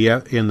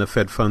the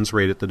Fed funds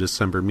rate at the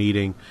December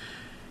meeting.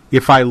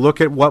 If I look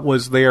at what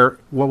was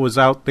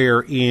out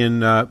there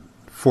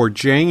for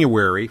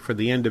January, for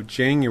the end of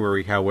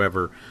January,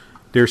 however,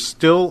 they're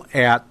still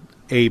at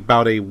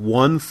about a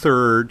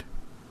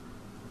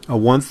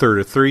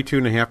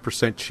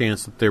 32.5%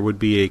 chance that there would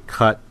be a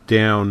cut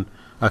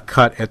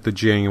at the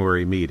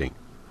January meeting.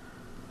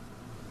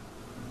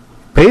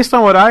 Based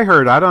on what I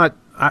heard,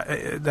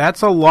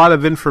 that's a lot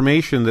of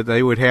information that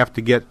they would have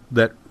to get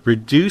that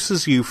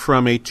reduces you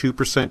from a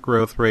 2%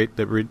 growth rate.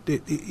 It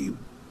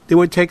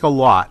would take a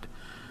lot,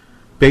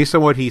 based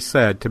on what he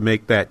said, to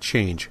make that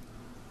change.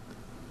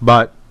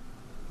 But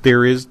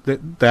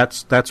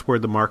that's where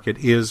the market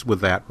is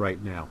with that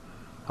right now.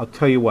 I'll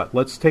tell you what.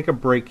 Let's take a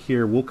break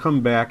here. We'll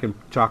come back and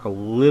talk a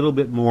little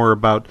bit more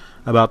about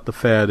the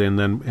Fed, and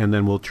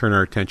then we'll turn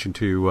our attention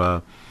to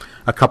a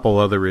couple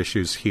other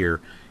issues here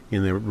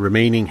in the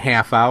remaining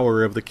half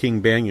hour of the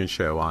King Banaian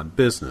Show on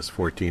Business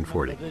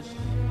 1440.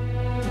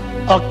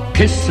 A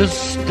kiss is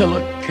still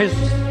a kiss.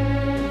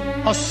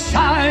 A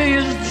sigh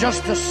is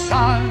just a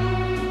sigh.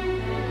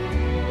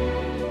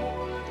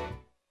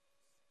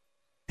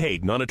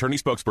 Paid non-attorney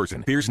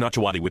spokesperson. Piers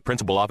Nachawati with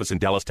principal office in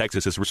Dallas,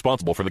 Texas is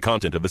responsible for the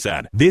content of this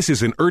ad. This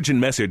is an urgent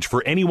message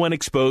for anyone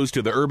exposed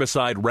to the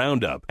herbicide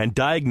Roundup and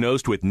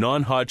diagnosed with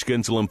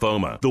non-Hodgkin's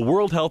lymphoma. The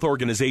World Health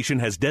Organization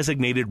has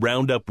designated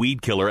Roundup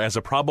weed killer as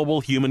a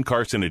probable human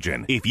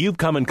carcinogen. If you've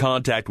come in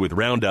contact with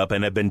Roundup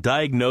and have been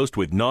diagnosed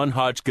with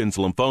non-Hodgkin's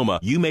lymphoma,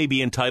 you may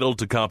be entitled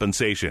to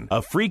compensation.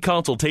 A free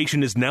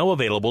consultation is now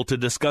available to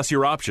discuss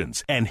your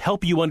options and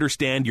help you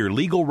understand your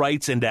legal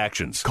rights and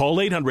actions. Call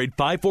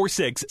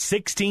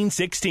 800-546-1616.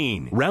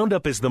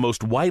 Roundup is the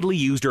most widely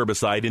used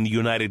herbicide in the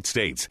United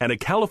States, and a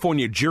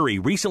California jury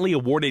recently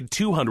awarded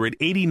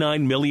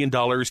 $289 million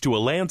to a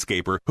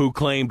landscaper who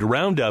claimed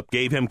Roundup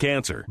gave him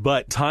cancer.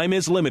 But time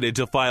is limited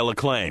to file a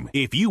claim.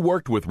 If you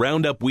worked with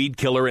Roundup weed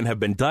killer and have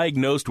been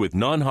diagnosed with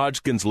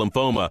non-Hodgkin's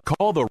lymphoma,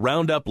 call the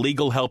Roundup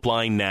Legal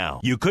Helpline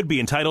now. You could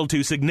be entitled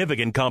to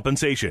significant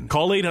compensation.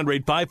 Call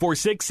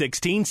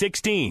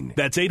 800-546-1616.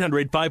 That's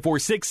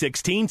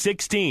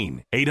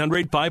 800-546-1616.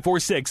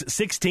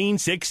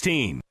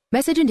 800-546-1616.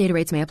 Message and data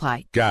rates may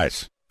apply.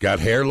 Guys, got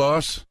hair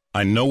loss?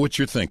 I know what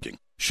you're thinking.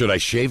 Should I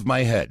shave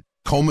my head?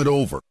 Comb it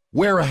over?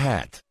 Wear a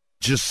hat?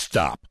 Just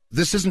stop.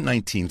 This isn't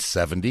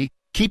 1970.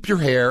 Keep your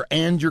hair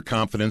and your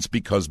confidence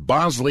because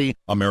Bosley,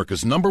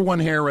 America's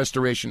 #1 hair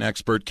restoration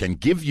expert, can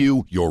give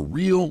you your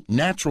real,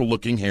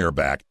 natural-looking hair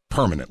back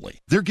permanently.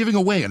 They're giving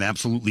away an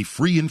absolutely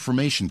free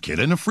information kit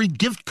and a free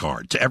gift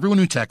card to everyone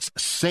who texts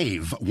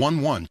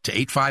SAVE11 to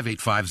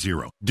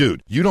 85850.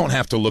 Dude, you don't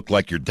have to look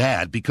like your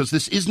dad because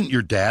this isn't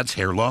your dad's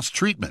hair loss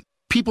treatment.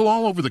 People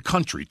all over the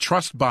country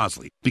trust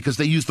Bosley because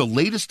they use the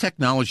latest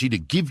technology to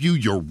give you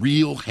your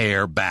real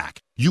hair back.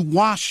 You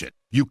wash it.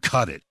 You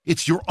cut it.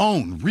 It's your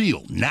own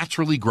real,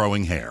 naturally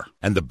growing hair.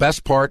 And the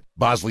best part,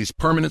 Bosley's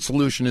permanent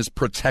solution is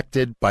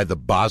protected by the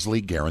Bosley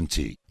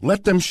Guarantee.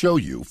 Let them show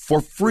you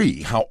for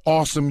free how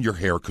awesome your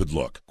hair could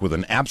look with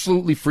an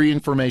absolutely free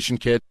information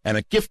kit and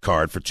a gift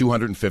card for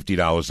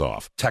 $250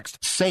 off.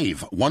 Text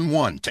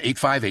SAVE11 to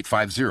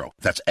 85850.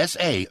 That's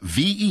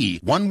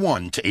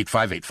SAVE11 to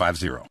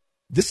 85850.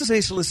 This is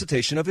a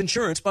solicitation of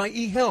insurance by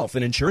eHealth,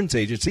 an insurance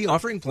agency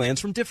offering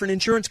plans from different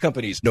insurance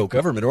companies. No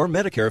government or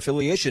Medicare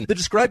affiliation. The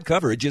described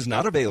coverage is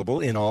not available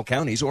in all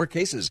counties or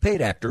cases.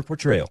 Paid actor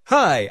portrayal.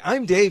 Hi,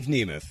 I'm Dave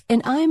Nemeth.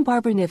 And I'm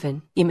Barbara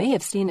Niven. You may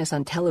have seen us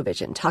on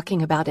television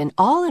talking about an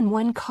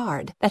all-in-one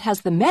card that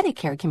has the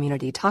Medicare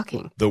community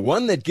talking. The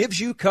one that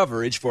gives you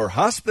coverage for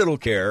hospital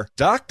care,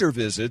 doctor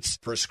visits,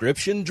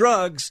 prescription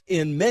drugs,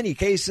 in many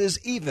cases,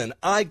 even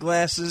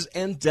eyeglasses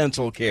and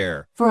dental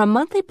care. For a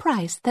monthly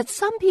price that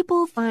some people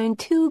you'll find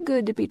too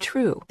good to be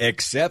true.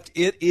 Except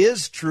it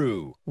is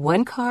true.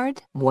 One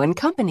card, one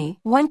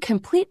company, one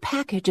complete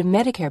package of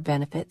Medicare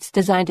benefits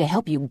designed to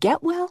help you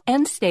get well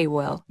and stay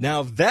well.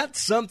 Now that's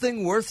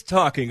something worth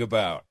talking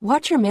about.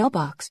 Watch your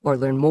mailbox or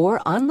learn more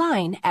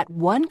online at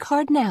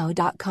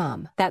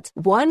onecardnow.com. That's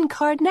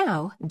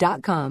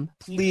onecardnow.com.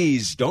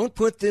 Please don't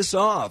put this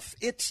off.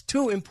 It's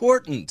too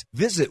important.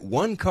 Visit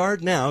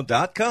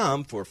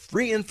onecardnow.com for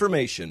free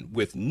information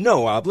with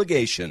no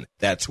obligation.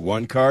 That's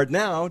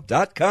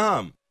onecardnow.com.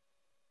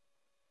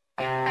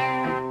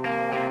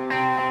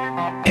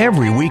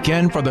 Every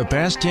weekend for the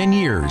past 10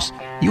 years,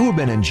 you have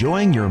been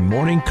enjoying your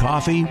morning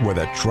coffee with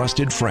a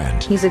trusted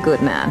friend. He's a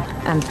good man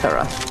and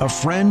thorough. A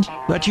friend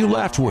that you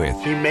laughed with.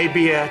 He may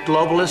be a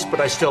globalist,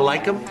 but I still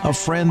like him. A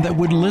friend that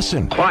would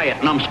listen.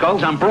 Quiet,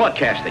 numbskulls, I'm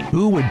broadcasting.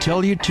 Who would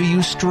tell you to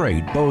you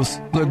straight, both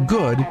the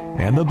good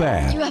and the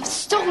bad. You have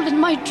stolen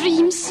my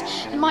dreams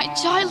and my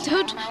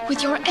childhood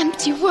with your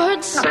empty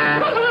words.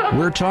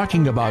 We're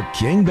talking about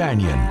King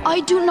Banyan. I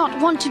do not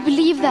want to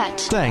believe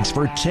that. Thanks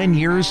for 10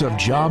 years of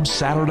Job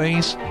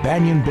Saturdays,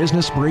 Banyan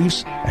Business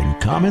Briefs,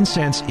 and common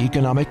sense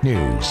economic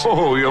news.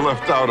 Oh, you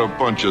left out a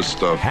bunch of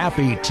stuff.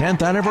 Happy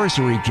 10th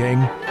anniversary, King.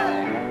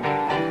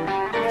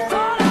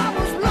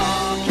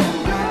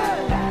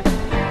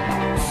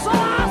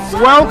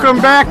 Welcome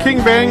back,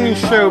 King Banyan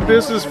Show,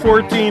 Business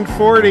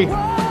 1440.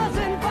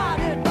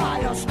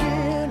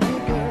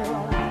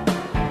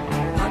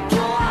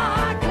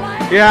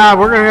 Yeah,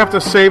 we're going to have to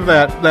save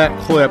that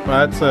clip.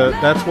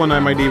 That's one I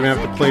might even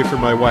have to play for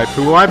my wife,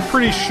 who I'm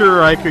pretty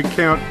sure I could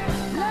count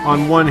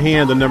on one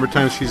hand the number of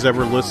times she's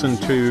ever listened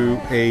to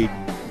a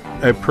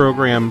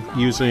program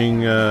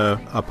using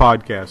a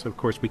podcast. Of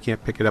course, we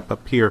can't pick it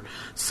up here.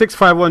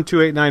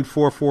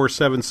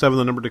 651-289-4477,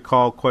 the number to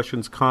call,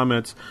 questions,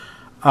 comments.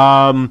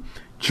 John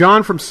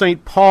from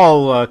St.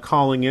 Paul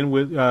calling in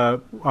with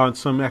on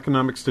some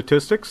economic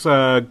statistics.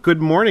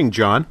 Good morning,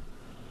 John.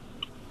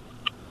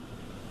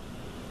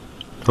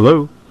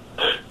 Hello.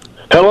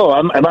 Hello,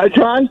 am I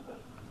John?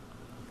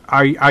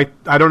 I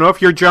don't know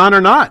if you're John or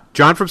not.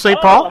 John from St.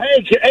 Paul?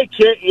 Hey,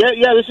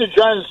 yeah, this is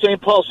John in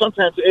St. Paul,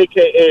 sometimes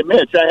a.k.a.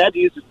 Mitch. I had to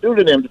use a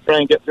pseudonym to try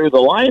and get through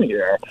the line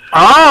here.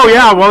 Oh,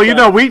 yeah, well,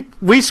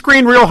 we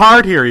screen real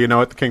hard here,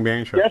 at the King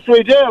Banyan Show. Yes,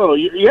 we do.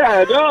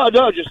 Yeah,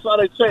 no, just thought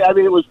I'd say,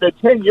 it was been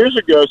 10 years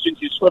ago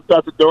since you slipped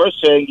out the door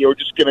saying you were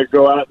just going to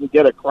go out and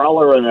get a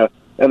crawler and a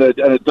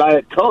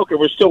Diet Coke, and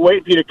we're still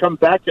waiting for you to come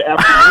back to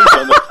afternoon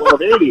on the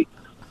 1280.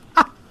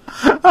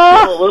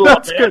 A little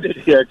upended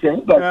here,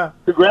 King, but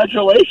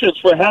congratulations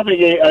for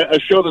having a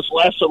show that's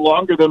lasted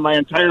longer than my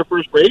entire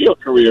first radio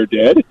career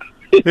did.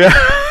 Yeah,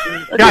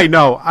 I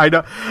know.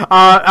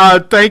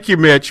 Thank you,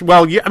 Mitch.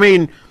 Well,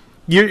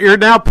 you're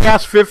now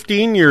past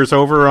 15 years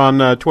over on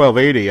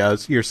 1280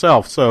 as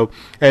yourself. So,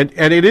 and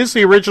it is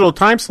the original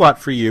time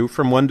slot for you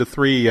from 1 to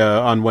 3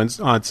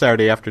 on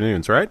Saturday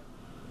afternoons, right?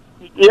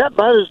 Yeah,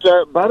 about as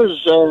steady as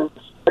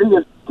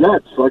it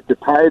gets, like the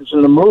tides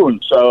and the moon.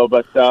 So,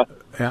 but just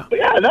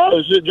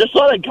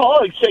thought I'd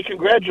call and say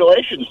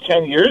congratulations.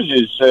 10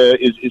 years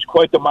is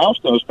quite the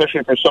milestone,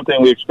 especially for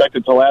something we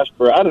expected to last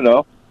for, I don't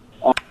know.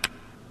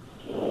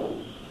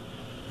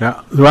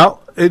 Yeah,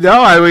 well,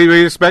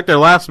 we expect it to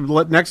last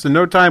next to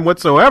no time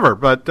whatsoever.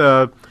 But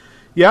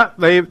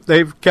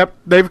they've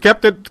kept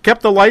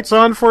the lights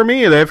on for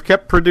me. They've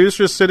kept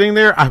producers sitting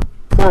there.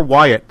 Poor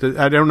Wyatt.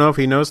 I don't know if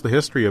he knows the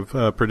history of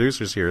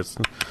producers here. It's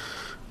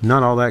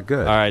not all that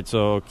good. All right,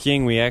 so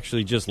King, we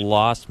actually just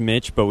lost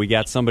Mitch, but we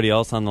got somebody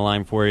else on the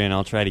line for you, and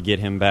I'll try to get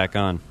him back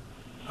on.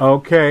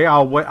 Okay,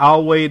 I'll wait.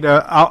 I'll wait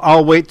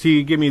till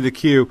you give me the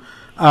cue.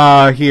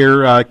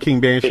 Here, King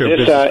Banyan Show.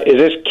 Is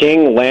this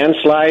King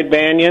Landslide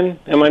Banyan?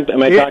 Am I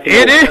talking about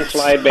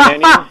Landslide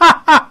Banyan?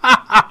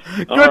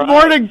 Good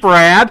morning,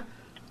 Brad.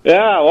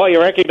 Yeah, well,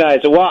 you recognize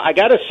it. Well, I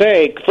got to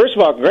say, first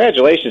of all,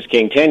 congratulations,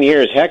 King. 10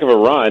 years, heck of a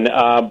run.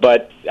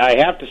 But I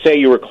have to say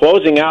you were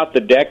closing out the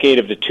decade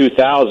of the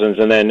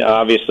 2000s and then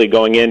obviously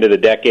going into the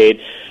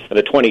decade of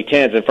the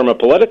 2010s. And from a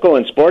political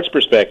and sports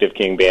perspective,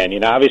 King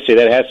Banyan, obviously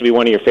that has to be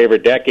one of your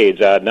favorite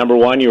decades. Number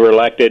one, you were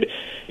elected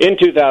in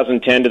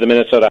 2010 to the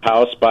Minnesota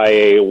House by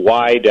a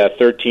wide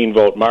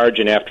 13-vote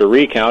margin after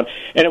recount.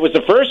 And it was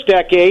the first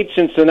decade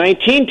since the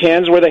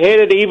 1910s where the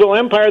hated evil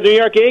empire of the New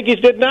York Yankees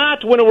did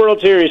not win a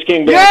World Series,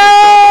 King Banyan.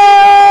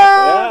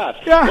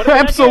 Yeah,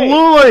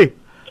 absolutely.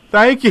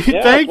 Thank you.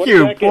 Thank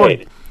you.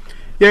 Boy.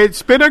 Yeah,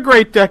 it's been a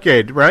great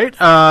decade, right?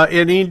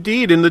 And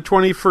indeed, in the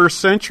 21st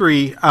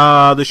century,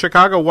 the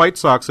Chicago White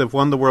Sox have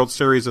won the World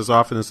Series as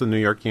often as the New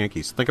York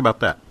Yankees. Think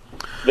about that.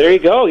 There you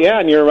go, yeah,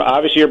 and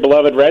obviously your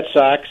beloved Red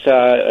Sox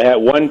had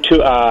won two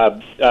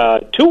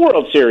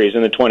World Series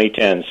in the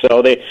 2010s.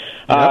 So they,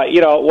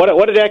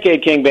 what a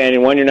decade, King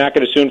Banyan. One you're not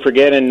going to soon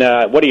forget. And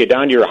what are you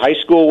down to your high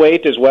school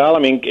weight as well? I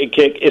mean, is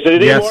it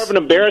any more of an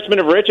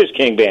embarrassment of riches,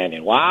 King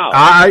Banyan? Wow.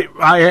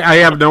 I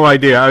have no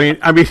idea.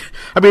 I mean,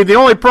 the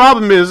only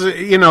problem is,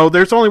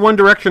 there's only one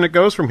direction it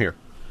goes from here.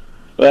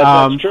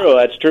 Well,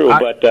 that's true.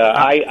 But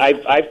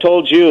I've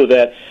told you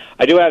that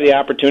I do have the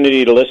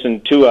opportunity to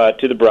listen to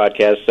the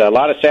broadcast. A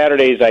lot of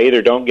Saturdays I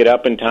either don't get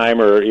up in time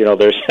or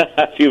there's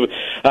a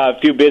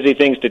few busy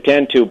things to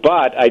tend to.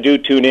 But I do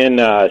tune in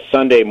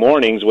Sunday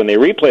mornings when they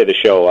replay the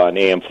show on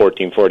AM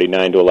 1440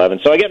 9 to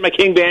 11. So I get my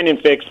King Banyan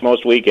fix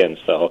most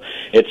weekends. So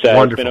it's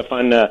been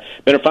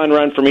a fun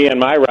run for me on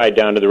my ride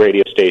down to the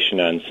radio station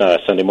on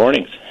Sunday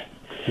mornings.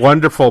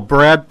 Wonderful.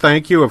 Brad,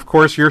 thank you. Of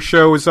course, your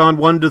show is on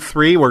 1 to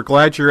 3. We're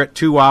glad you're at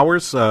 2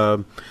 hours.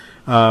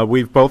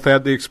 We've both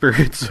had the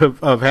experience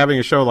of having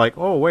a show like,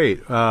 oh,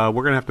 wait, we're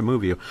going to have to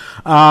move you.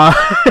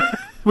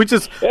 Which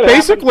is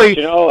basically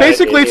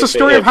it's a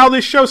story of how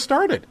this show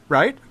started,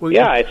 right?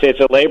 Yeah, it's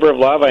a labor of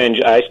love.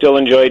 I still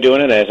enjoy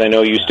doing it, as I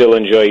know you still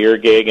enjoy your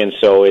gig, and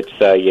so it's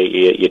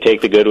you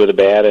take the good with the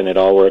bad, and it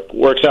all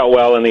works out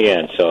well in the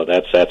end. So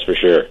that's for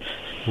sure.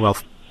 Well,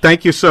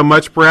 thank you so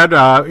much, Brad.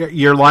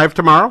 You're live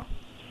tomorrow?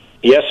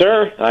 Yes,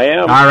 sir, I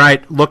am. All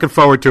right, looking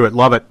forward to it.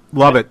 Love it.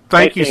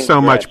 Thank you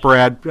so much,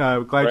 Brad.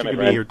 Glad you could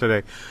be here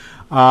today.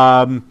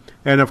 And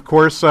of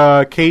course,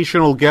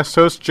 occasional guest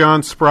host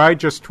John Spry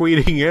just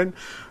tweeting in.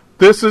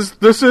 This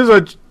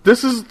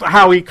is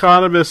how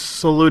economists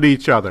salute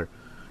each other.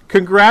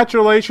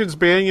 Congratulations,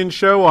 Banyan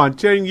Show, on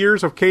 10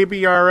 years of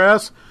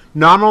KBRS.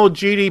 Nominal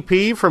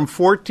GDP from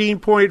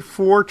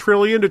 $14.4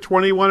 trillion to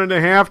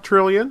 $21.5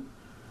 trillion.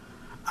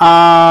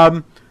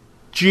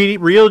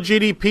 Real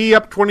GDP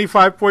up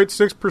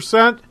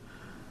 25.6%.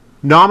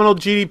 Nominal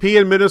GDP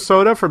in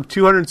Minnesota from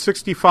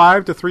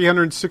 265 to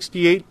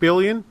 368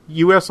 billion.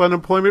 U.S.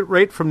 unemployment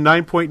rate from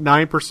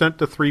 9.9%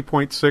 to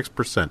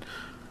 3.6%.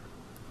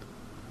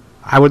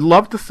 I would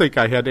love to think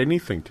I had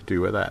anything to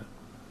do with that.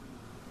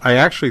 I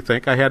actually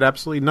think I had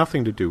absolutely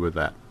nothing to do with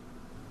that.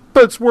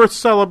 But it's worth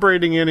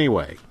celebrating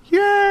anyway.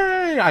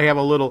 Yay! I have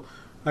a little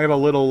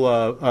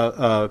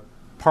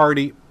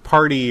party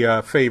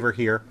favor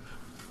here.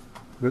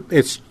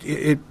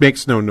 It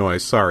makes no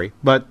noise. Sorry,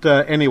 but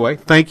anyway,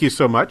 thank you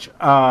so much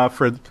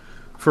for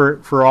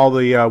all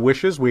the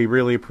wishes. We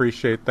really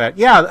appreciate that.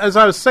 Yeah, as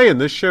I was saying,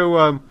 this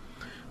show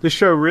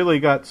really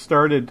got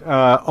started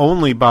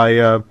only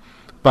by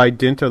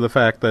dint of the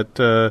fact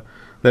that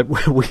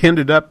we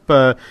ended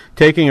up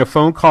taking a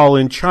phone call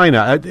in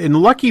China,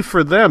 and lucky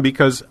for them,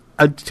 because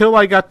until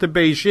I got to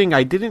Beijing,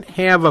 I didn't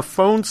have a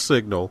phone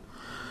signal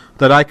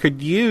that I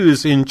could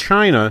use in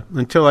China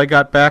until I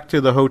got back to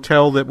the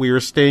hotel that we were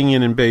staying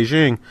in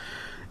Beijing,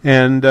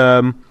 and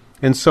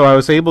so I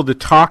was able to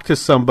talk to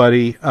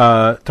somebody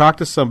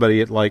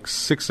at like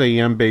 6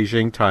 a.m.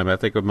 Beijing time. I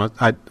think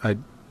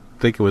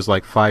it was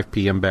like 5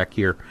 p.m. back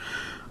here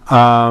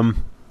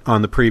on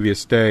the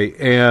previous day,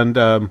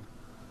 and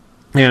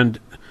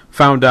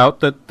found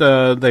out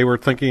that they were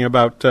thinking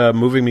about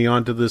moving me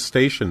onto this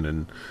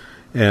station,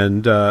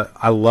 and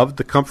I loved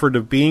the comfort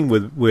of being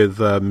with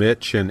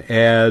Mitch and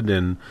Ed,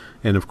 and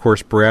of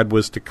course Brad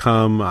was to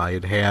come. I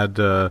had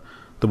the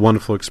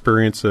wonderful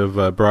experience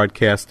of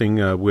broadcasting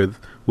with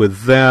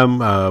them,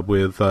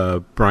 with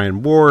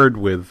Brian Ward,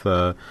 with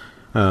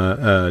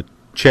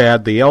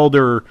Chad the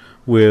Elder,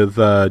 with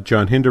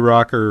John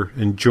Hinderocker,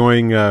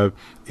 enjoying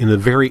in the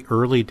very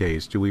early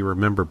days. Do we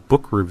remember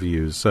book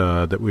interviews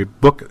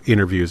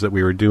that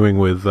we were doing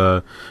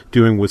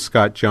with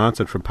Scott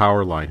Johnson from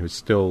Powerline, who's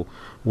still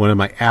one of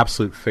my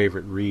absolute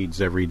favorite reads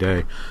every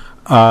day.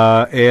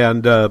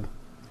 And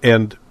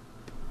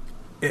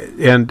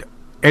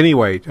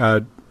anyway,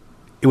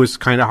 it was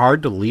kind of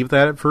hard to leave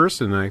that at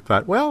first, and I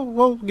thought, well,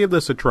 we'll give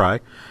this a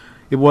try.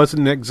 It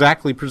wasn't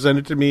exactly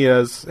presented to me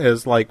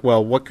as like,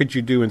 well, what could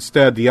you do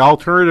instead? The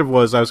alternative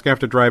was I was going to have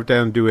to drive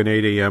down and do an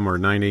 8 a.m. or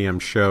 9 a.m.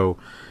 show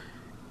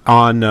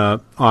on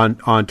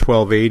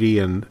 1280,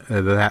 and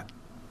that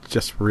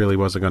just really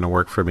wasn't going to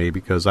work for me,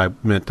 because I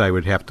meant I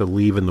would have to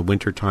leave in the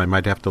wintertime.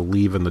 I'd have to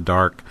leave in the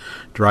dark,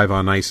 drive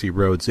on icy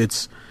roads.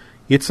 It's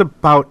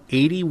about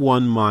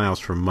 81 miles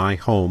from my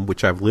home,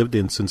 which I've lived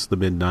in since the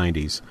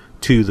mid-'90s,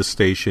 to the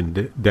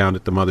station down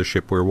at the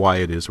mothership where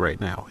Wyatt is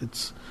right now.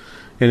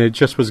 And it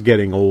just was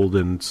getting old,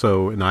 and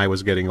I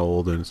was getting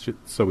old, and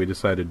so we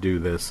decided to do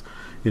this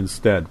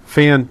instead.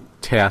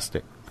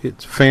 Fantastic.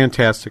 It's a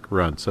fantastic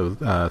run,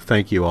 so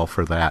thank you all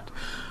for that.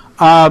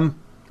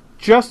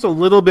 Just a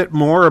little bit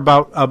more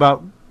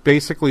about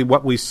basically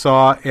what we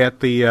saw at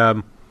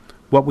the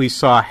what we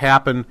saw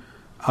happen.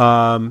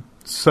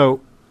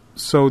 So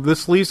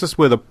this leaves us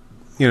with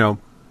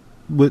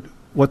with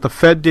what the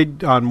Fed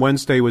did on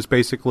Wednesday was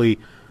basically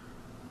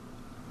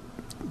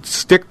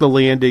stick the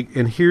landing,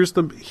 and here's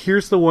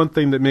the one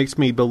thing that makes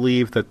me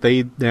believe that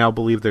they now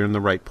believe they're in the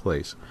right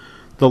place.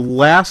 The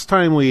last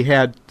time we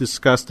had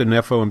discussed an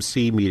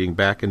FOMC meeting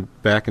back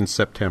in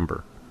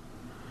September,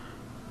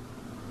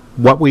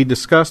 what we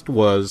discussed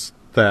was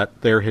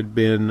that there had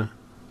been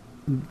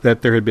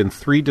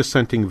 3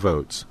 dissenting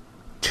votes,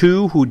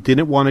 2 who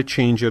didn't want to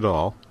change at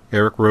all,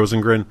 Eric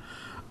Rosengren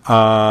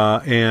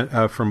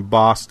from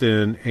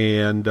Boston,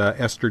 and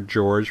Esther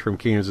George from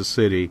Kansas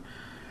City.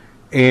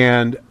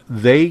 And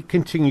they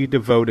continued to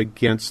vote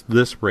against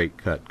this rate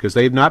cut because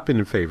they have not been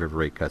in favor of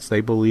rate cuts.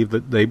 They believe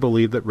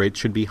that rates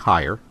should be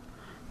higher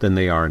than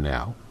they are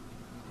now.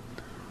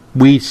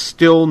 We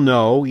still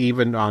know,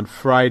 even on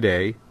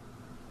Friday,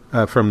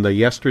 from the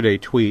yesterday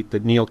tweet,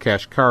 that Neil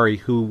Kashkari,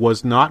 who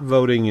was not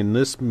voting in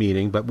this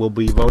meeting but will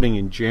be voting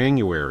in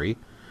January,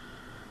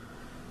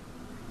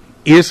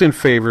 is in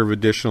favor of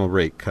additional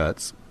rate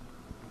cuts.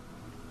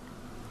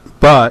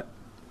 But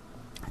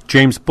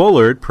James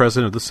Bullard,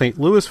 president of the St.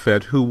 Louis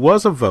Fed, who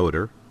was a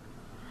voter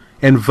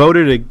and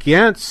voted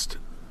against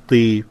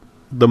the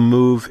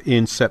move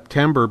in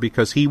September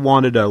because he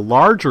wanted a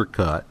larger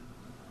cut,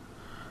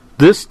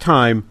 this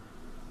time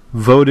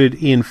voted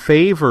in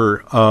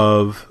favor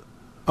of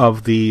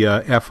the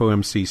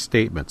FOMC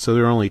statement. So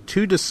there are only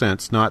 2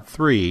 dissents, not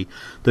 3.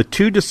 The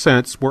 2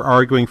 dissents were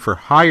arguing for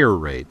higher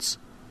rates.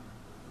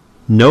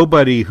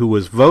 Nobody who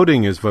was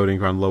voting is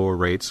voting on lower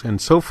rates, and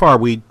so far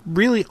we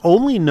really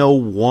only know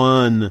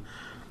one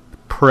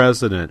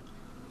president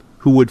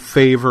who would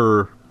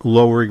favor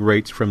lowering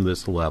rates from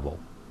this level.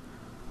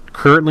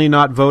 Currently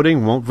not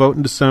voting, won't vote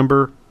in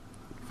December.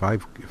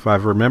 If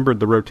I've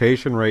remembered, the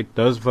rotation rate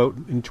does vote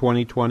in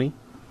 2020.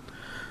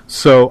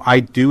 So I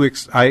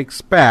expect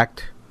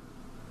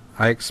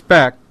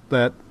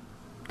that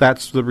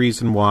that's the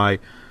reason why,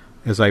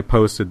 as I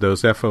posted,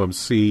 those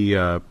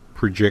FOMC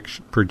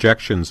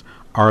projections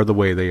are the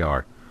way they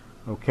are.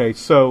 Okay,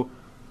 so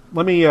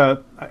let me.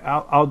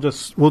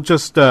 We'll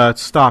just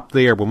stop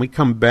there. When we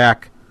come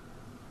back,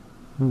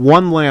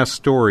 one last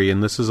story,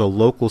 and this is a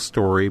local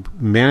story.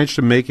 Managed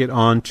to make it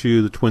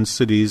onto the Twin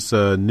Cities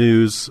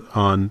news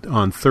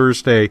on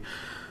Thursday,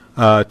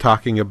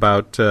 talking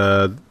about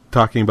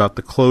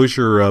the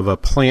closure of a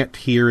plant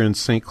here in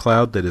St.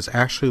 Cloud that has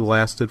actually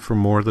lasted for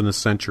more than a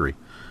century.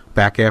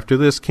 Back after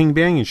this, King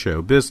Banaian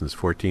Show,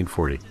 Business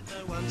 1440.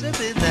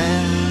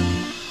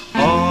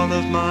 All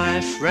of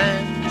my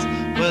friends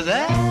were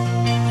there.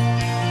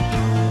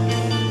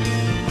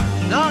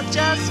 Not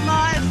just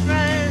my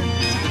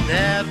friends, but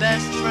their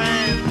best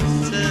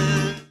friends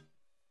too.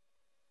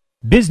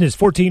 Business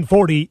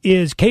 1440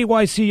 is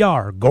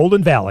KYCR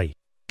Golden Valley.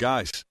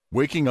 Guys,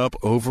 waking up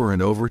over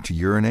and over to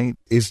urinate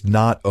is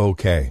not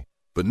okay.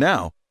 But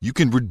now, you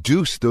can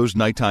reduce those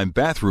nighttime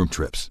bathroom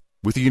trips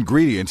with the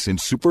ingredients in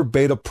Super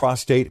Beta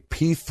Prostate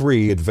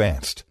P3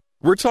 Advanced.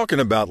 We're talking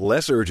about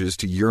less urges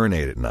to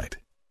urinate at night,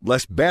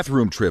 less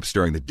bathroom trips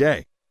during the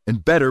day,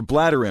 and better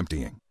bladder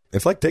emptying.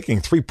 It's like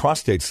taking 3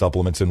 prostate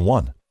supplements in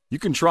one. You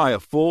can try a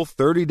full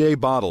 30-day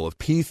bottle of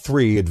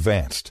P3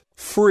 Advanced,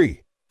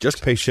 free.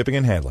 Just pay shipping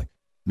and handling.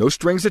 No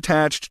strings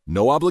attached,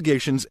 no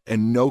obligations,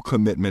 and no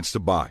commitments to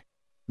buy.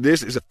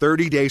 This is a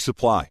 30-day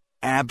supply,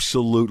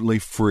 absolutely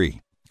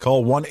free.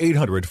 Call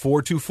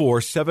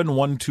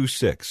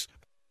 1-800-424-7126.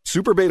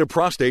 Super Beta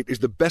Prostate is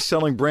the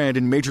best-selling brand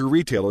in major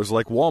retailers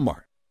like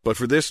Walmart. But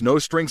for this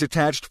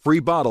no-strings-attached free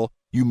bottle,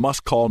 you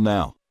must call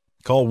now.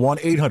 Call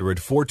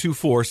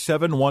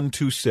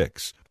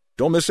 1-800-424-7126.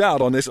 Don't miss out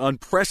on this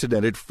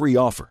unprecedented free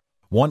offer.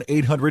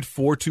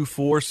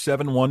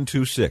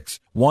 1-800-424-7126.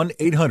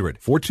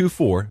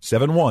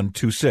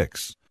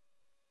 1-800-424-7126.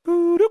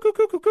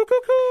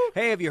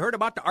 Hey, have you heard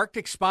about the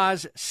Arctic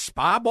Spa's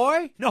Spa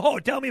Boy? No,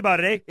 tell me about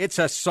it, eh? It's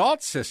a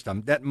salt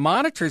system that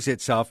monitors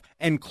itself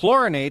and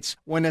chlorinates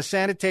when the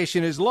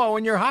sanitation is low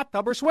in your hot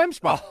tub or swim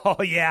spa.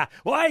 Oh, yeah.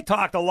 Well, I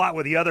talked a lot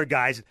with the other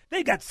guys.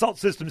 They got salt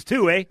systems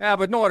too, eh? Yeah,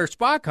 but no other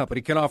spa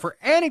company can offer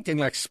anything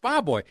like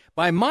Spa Boy.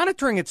 By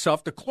monitoring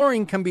itself, the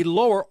chlorine can be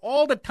lower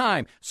all the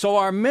time, so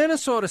our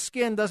Minnesota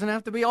skin doesn't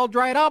have to be all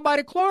dried out by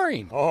the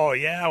chlorine. Oh,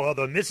 yeah. Well,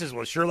 the missus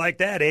will sure like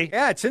that, eh?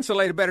 Yeah, it's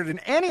insulated better than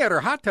any other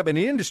hot tub in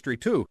the industry,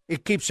 too.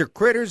 It keeps your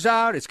critters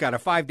out. It's got a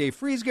 5-day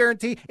freeze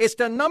guarantee. It's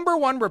the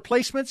 #1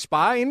 replacement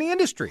spa in the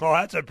industry. Oh,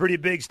 that's a pretty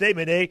big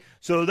statement, eh?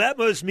 So that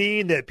must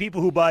mean that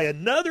people who buy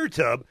another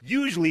tub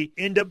usually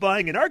end up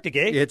buying an Arctic,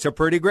 eh? It's a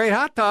pretty great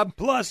hot tub.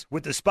 Plus,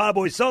 with the Spa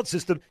Boy salt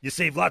system, you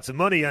save lots of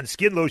money on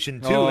skin lotion,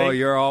 too, eh? Oh,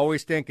 you're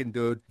always thinking,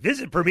 dude.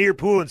 Visit Premier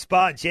Pool and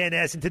Spa in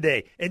Chanhassen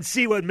today and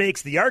see what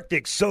makes the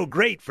Arctic so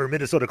great for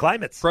Minnesota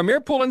climates. Premier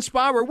Pool and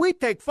Spa, where we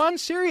take fun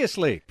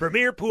seriously.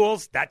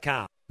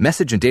 PremierPools.com.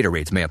 Message and data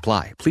rates may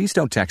apply. Please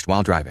don't text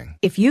while driving.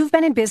 If you've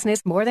been in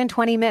business more than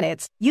 20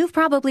 minutes, you've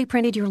probably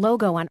printed your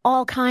logo on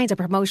all kinds of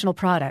promotional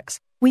products.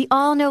 We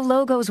all know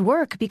logos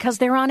work because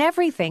they're on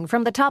everything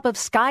from the top of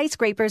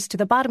skyscrapers to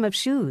the bottom of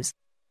shoes.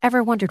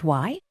 Ever wondered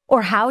why?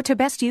 Or how to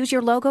best use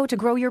your logo to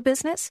grow your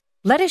business?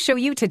 Let us show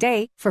you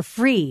today for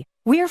free.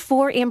 We're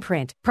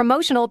 4imprint,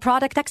 promotional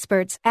product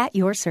experts at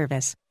your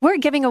service. We're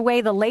giving away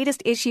the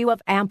latest issue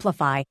of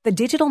Amplify, the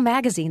digital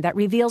magazine that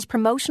reveals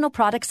promotional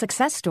product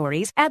success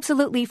stories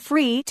absolutely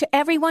free to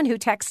everyone who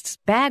texts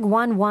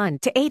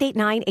BAG11 to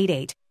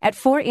 88988. At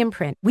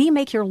 4imprint, we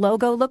make your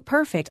logo look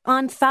perfect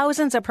on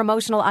thousands of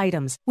promotional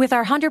items. With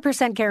our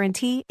 100%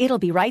 guarantee, it'll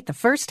be right the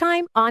first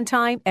time, on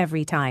time,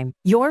 every time.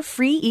 Your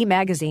free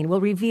e-magazine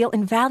will reveal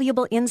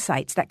invaluable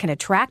insights that can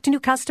attract new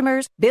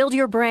customers, build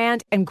your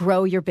brand, and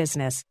grow your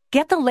business.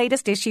 Get the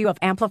latest issue of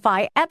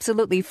Amplify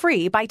absolutely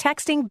free by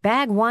texting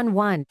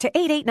BAG11 to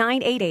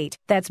 88988.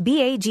 That's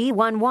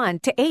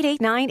BAG11 to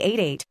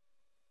 88988.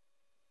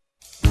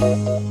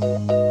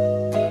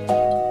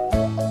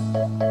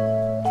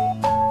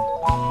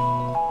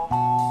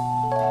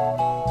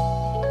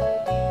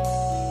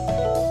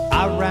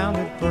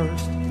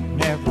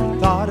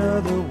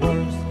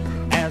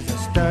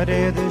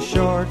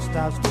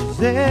 shortstop's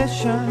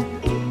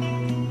position.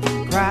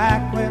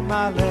 Crack with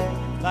my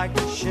leg like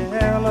the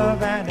shell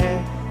of an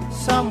egg.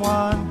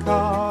 Someone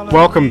call.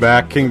 Welcome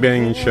back, King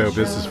Banging Show.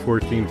 Business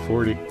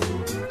 1440.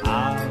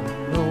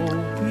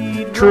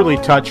 Truly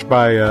touched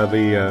by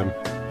the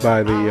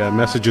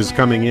messages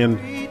coming in.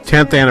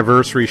 10th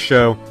anniversary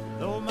show.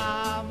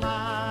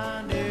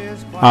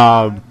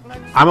 I'm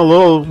a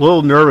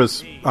little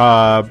nervous.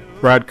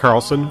 Brad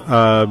Carlson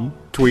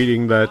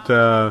tweeting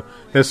that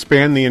has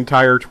spanned the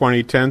entire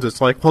 2010s.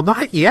 It's like, well,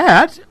 not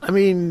yet. I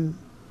mean,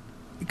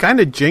 kind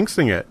of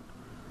jinxing it,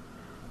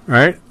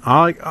 right?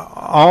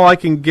 All I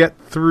can get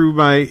through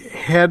my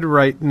head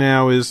right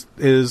now is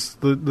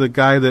the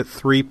guy that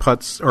three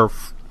putts or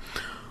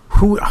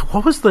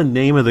what was the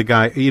name of the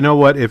guy? You know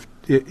what? If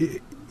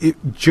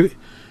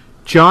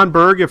John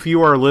Berg, if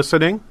you are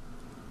listening,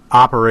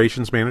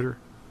 operations manager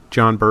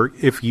John Berg,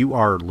 if you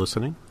are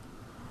listening,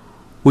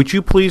 would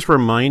you please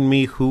remind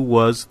me who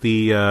was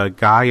the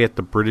guy at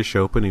the British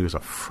Open? He was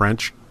a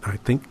French, I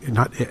think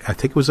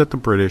it was at the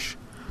British.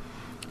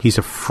 He's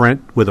a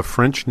French with a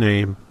French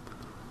name,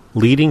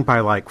 leading by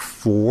like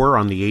 4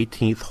 on the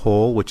 18th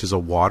hole, which is a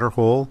water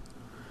hole.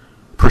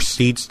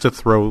 Proceeds to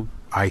throw,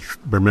 I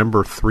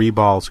remember, 3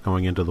 balls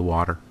going into the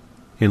water,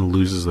 and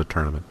loses the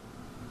tournament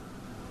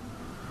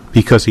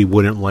because he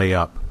wouldn't lay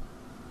up.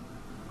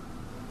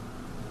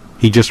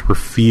 He just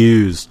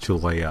refused to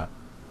lay up.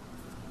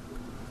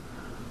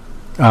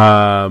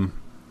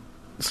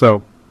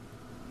 So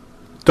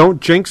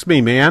don't jinx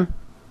me, man.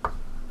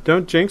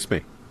 Don't jinx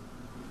me.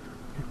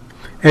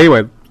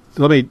 Anyway,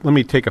 let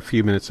me take a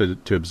few minutes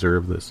to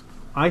observe this.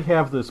 I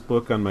have this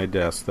book on my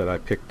desk that I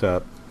picked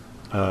up.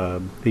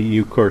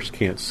 You of course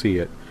can't see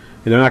it,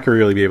 and I'm not going to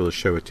really be able to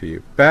show it to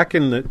you. Back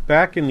in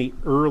the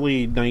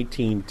early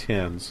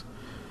 1910s,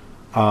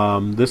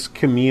 this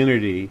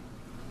community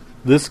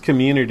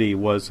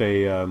was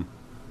a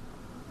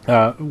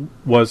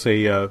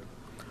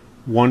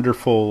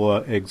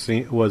wonderful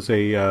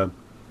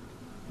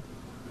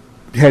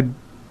had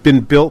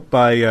been built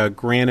by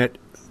granite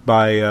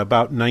by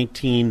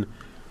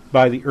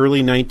by the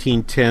early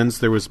 1910s.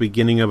 There was the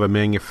beginning of a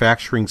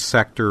manufacturing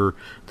sector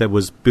that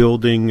was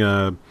building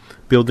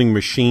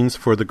machines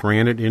for the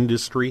granite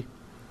industry,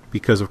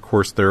 because of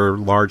course there are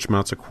large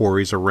amounts of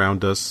quarries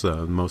around us.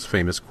 The most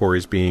famous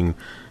quarries being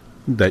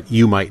that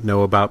you might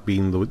know about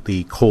being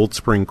the Cold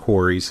Spring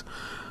quarries,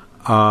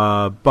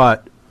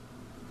 but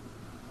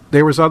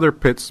there was other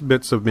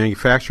bits of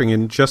manufacturing,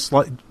 and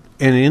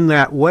in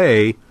that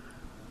way,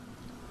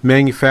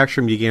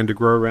 manufacturing began to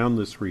grow around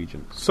this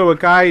region. So a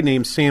guy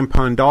named Sam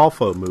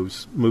Pandolfo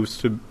moves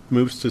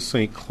to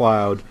St.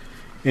 Cloud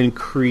and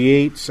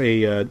creates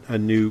a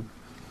new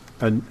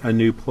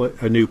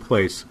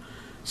place.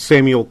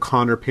 Samuel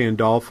Connor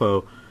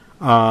Pandolfo,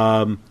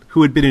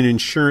 who had been an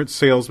insurance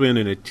salesman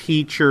and a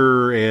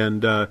teacher,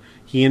 and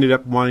he ended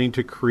up wanting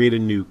to create a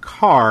new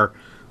car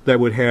that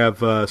would have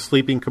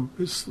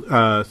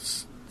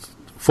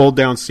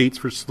fold-down seats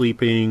for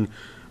sleeping,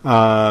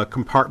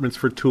 compartments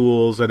for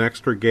tools, and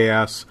extra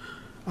gas,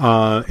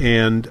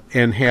 and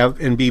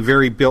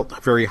be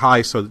built very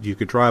high so that you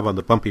could drive on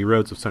the bumpy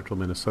roads of central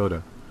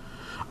Minnesota.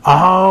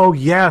 Oh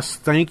yes,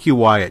 thank you,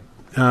 Wyatt.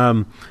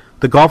 The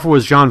golfer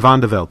was Jean Van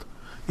de Velde.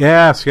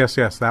 Yes,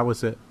 that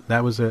was it.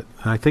 And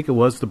I think it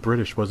was the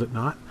British, was it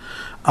not?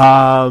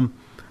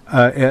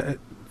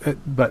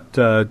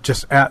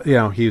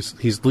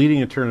 He's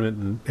leading a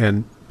tournament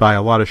and by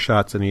a lot of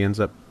shots, and he ends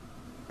up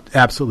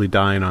absolutely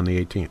dying on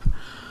the 18th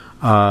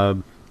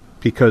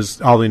because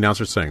all the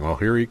announcers are saying, "Well,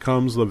 here he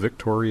comes, the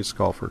victorious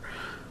golfer."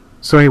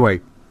 So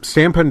anyway,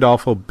 Sam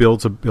Pandolfo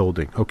builds a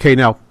building. Okay,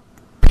 now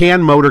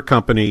Pan Motor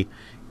Company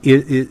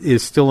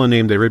is still a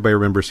name that everybody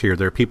remembers here.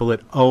 There are people that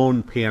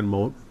own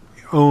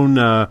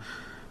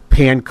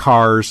Pan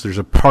cars. There's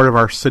a part of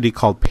our city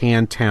called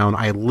Pantown.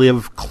 I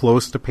live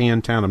close to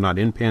Pantown. I'm not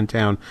in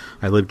Pantown.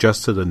 I live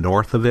just to the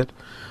north of it.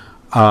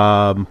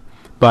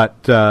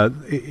 But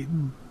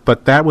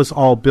that was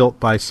all built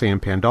by Sam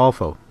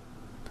Pandolfo.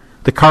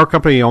 The car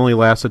company only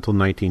lasted till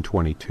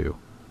 1922.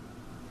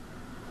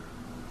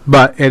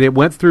 And it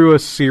went through a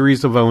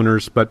series of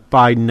owners, but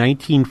by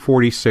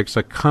 1946,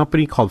 a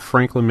company called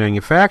Franklin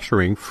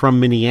Manufacturing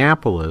from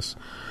Minneapolis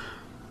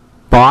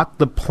bought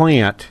the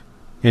plant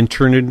and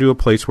turned it into a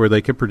place where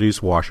they could produce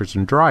washers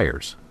and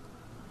dryers.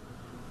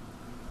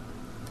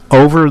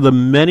 Over the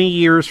many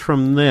years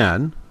from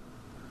then,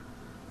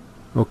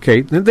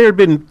 there had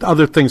been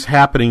other things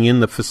happening in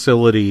the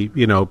facility,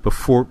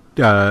 before,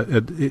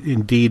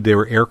 indeed, there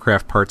were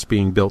aircraft parts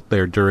being built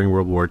there during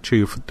World War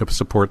II to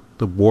support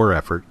the war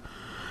effort.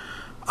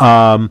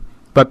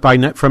 But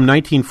from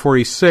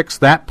 1946,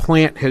 that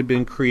plant had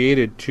been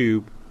created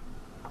to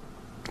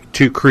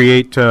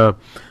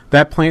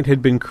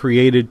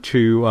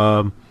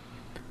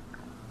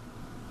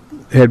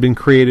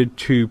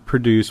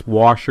produce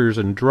washers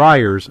and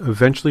dryers.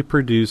 Eventually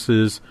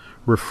produces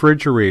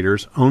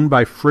refrigerators, owned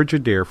by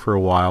Frigidaire for a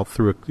while.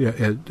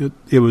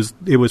 It was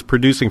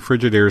producing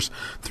Frigidaire's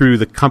through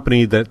the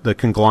company the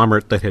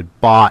conglomerate that had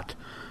bought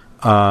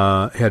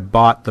had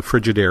bought the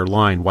Frigidaire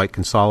line, White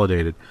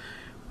Consolidated,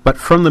 but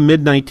from the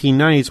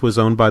mid-1990s was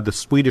owned by the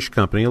Swedish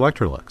company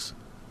Electrolux.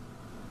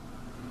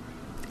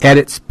 At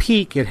its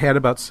peak, it had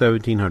about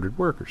 1,700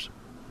 workers.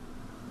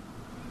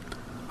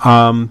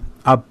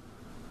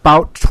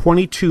 About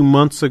 22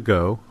 months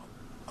ago,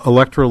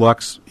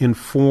 Electrolux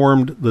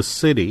informed the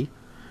city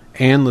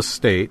and the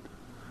state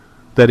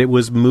that it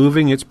was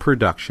moving its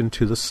production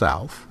to the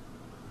south.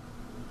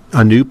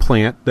 A new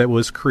plant that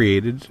was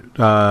created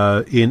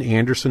in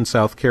Anderson,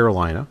 South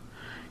Carolina,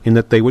 and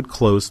that they would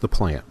close the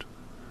plant.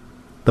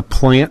 The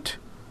plant,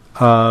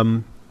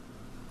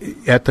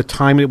 at the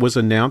time it was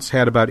announced,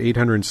 had about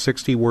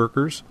 860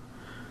 workers.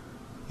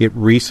 It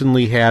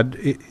recently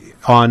had,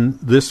 on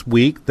this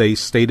week, they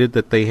stated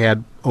that they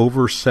had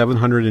over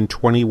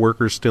 720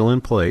 workers still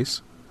in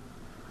place.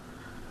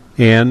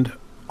 And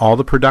all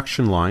the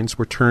production lines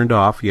were turned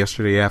off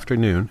yesterday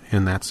afternoon,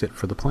 and that's it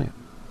for the plant.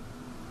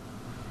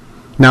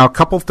 Now, a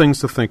couple things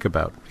to think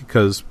about,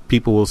 because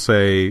people will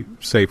say,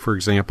 for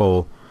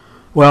example,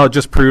 well, it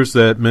just proves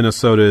that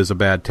Minnesota is a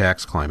bad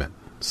tax climate.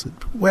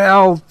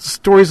 Well, the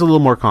story's a little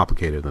more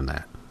complicated than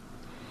that.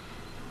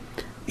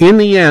 In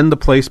the end, the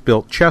place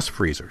built chest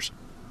freezers,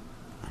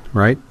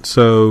 right?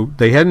 So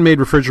they hadn't made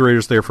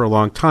refrigerators there for a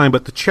long time,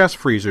 but the chest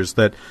freezers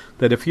that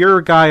if you're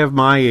a guy of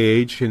my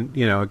age and,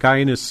 you know, a guy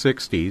in his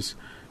 60s,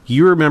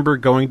 you remember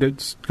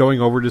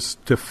going over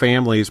to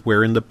families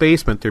where in the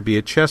basement there'd be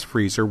a chest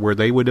freezer where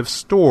they would have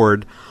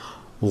stored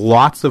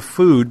lots of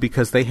food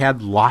because they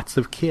had lots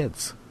of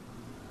kids.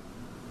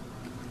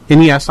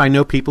 And yes, I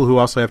know people who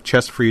also have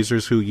chest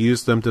freezers who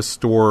use them to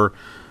store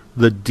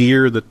the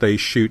deer that they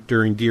shoot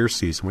during deer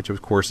season, which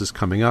of course is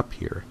coming up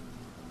here.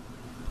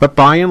 But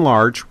by and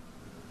large,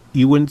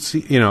 you wouldn't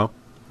see, you know,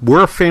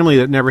 we're a family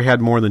that never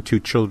had more than 2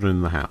 children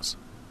in the house.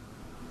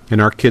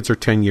 And our kids are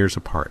 10 years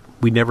apart.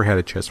 We never had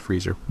a chest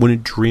freezer.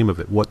 Wouldn't dream of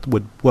it. What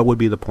would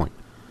be the point?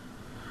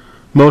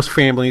 Most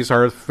families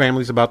are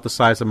families about the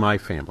size of my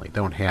family.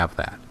 Don't have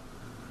that.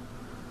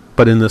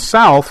 But in the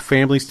South,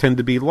 families tend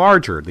to be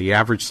larger. The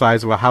average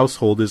size of a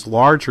household is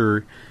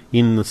larger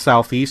in the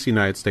Southeast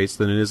United States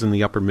than it is in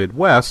the Upper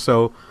Midwest.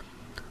 So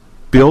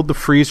build the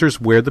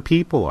freezers where the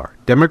people are.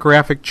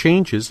 Demographic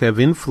changes have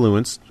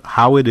influenced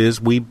how it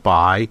is we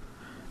buy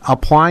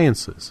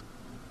appliances.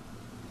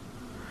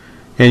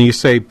 And you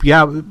say,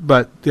 yeah,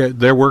 but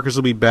their workers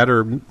will be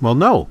better. Well,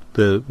 no.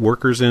 The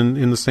workers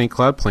in the St.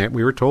 Cloud plant,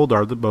 we were told,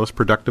 are the most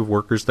productive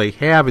workers they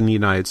have in the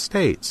United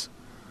States.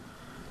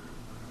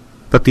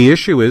 But the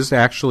issue is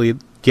actually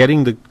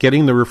getting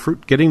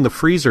the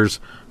freezers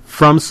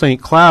from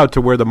St. Cloud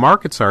to where the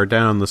markets are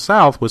down in the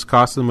South was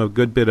costing them a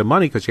good bit of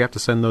money because you have to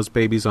send those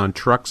babies on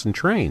trucks and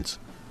trains.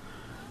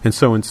 And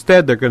so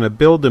instead, they're going to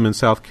build them in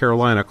South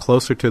Carolina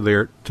closer to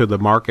the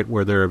market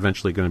where they're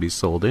eventually going to be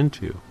sold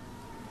into.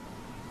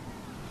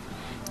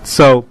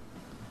 So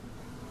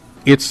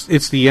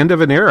it's the end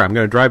of an era. I'm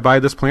going to drive by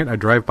this plant. I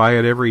drive by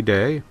it every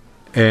day,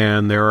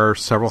 and there are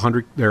several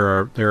hundred. There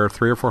are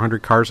 300 or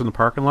 400 cars in the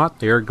parking lot.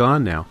 They are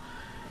gone now.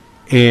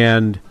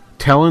 And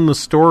telling the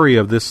story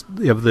of this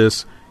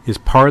is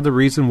part of the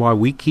reason why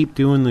we keep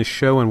doing this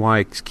show and why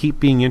I keep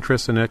being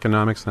interested in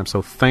economics. And I'm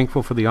so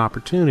thankful for the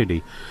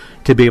opportunity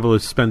to be able to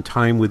spend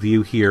time with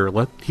you here.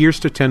 Here's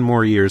to 10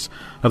 more years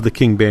of the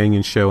King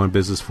Banaian Show on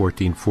Business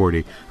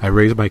 1440. I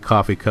raise my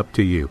coffee cup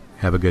to you.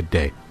 Have a good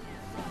day.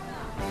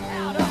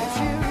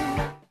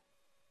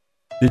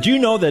 Did you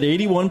know that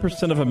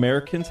 81% of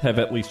Americans have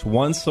at least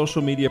one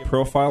social media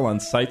profile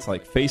on sites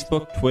like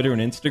Facebook, Twitter,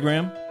 and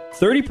Instagram?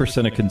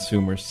 30% of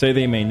consumers say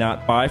they may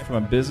not buy from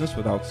a business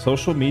without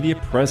social media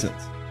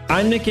presence.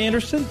 I'm Nick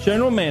Anderson,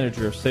 General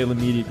Manager of Salem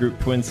Media Group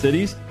Twin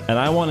Cities, and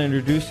I want to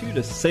introduce you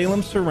to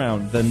Salem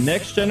Surround, the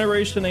next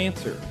generation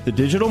answer to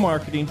digital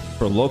marketing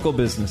for local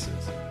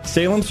businesses.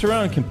 Salem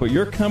Surround can put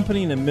your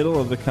company in the middle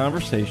of the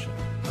conversation.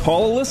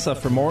 Call Alyssa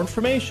for more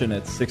information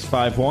at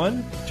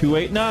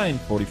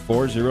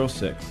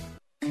 651-289-4406.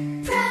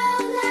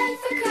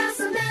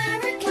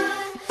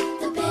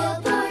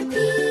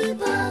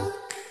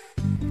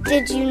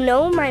 Did you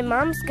know my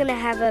mom's gonna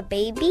have a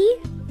baby?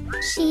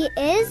 She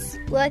is?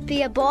 Will it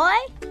be a boy?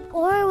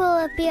 Or will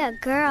it be a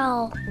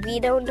girl? We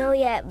don't know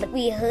yet, but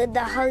we heard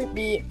the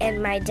heartbeat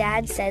and my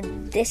dad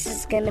said this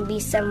is gonna be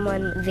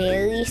someone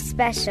very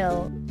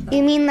special.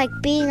 You mean like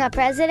being a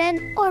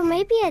president? Or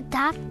maybe a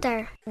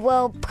doctor?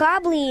 Well,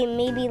 probably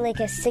maybe like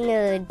a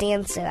singer or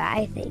dancer,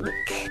 I think.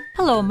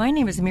 Hello, my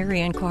name is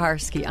Marianne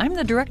Koharski. I'm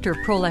the director of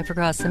Pro-Life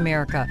Across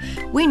America.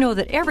 We know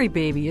that every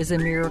baby is a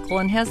miracle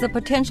and has the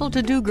potential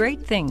to do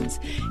great things.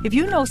 If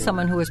you know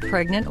someone who is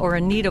pregnant or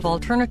in need of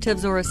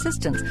alternatives or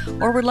assistance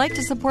or would like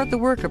to support the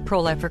work of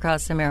Pro-Life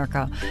Across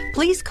America,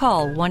 please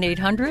call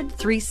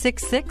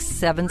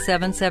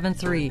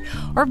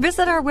 1-800-366-7773 or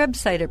visit our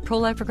website at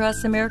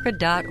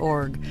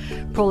prolifeacrossamerica.org.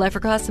 Pro-Life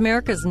Across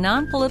America is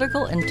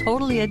non-political and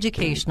totally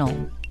educational.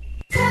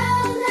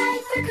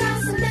 Pro-Life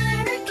Across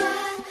America,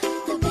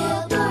 the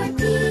Billboard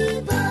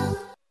people.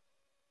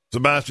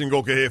 Sebastian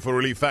Gorka here for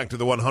Relief Factor,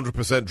 the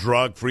 100%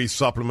 drug-free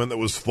supplement that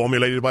was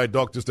formulated by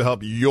doctors to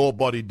help your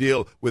body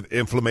deal with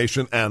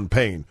inflammation and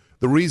pain.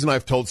 The reason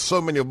I've told so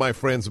many of my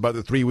friends about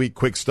the 3-week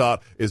quick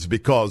start is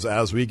because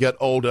as we get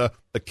older,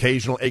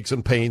 occasional aches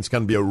and pains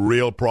can be a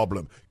real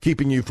problem,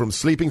 keeping you from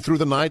sleeping through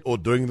the night or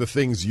doing the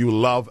things you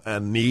love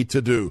and need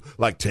to do,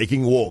 like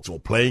taking walks or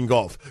playing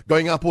golf,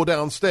 going up or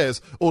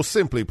downstairs, or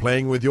simply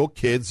playing with your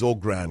kids or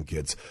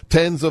grandkids.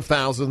 Tens of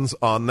thousands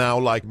are now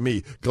like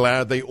me,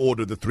 glad they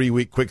ordered the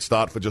 3-week quick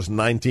start for just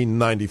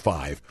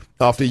 $19.95.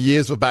 After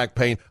years of back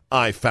pain,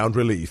 I found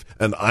relief,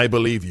 and I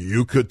believe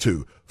you could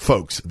too.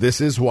 Folks, this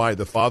is why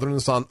the father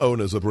and son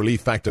owners of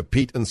Relief Factor,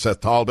 Pete and Seth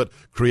Talbot,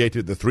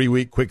 created the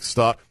 3-week quick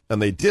start, and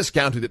they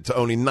discounted it to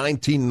only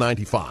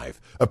 $19.95.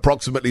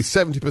 Approximately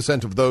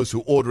 70% of those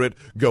who order it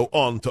go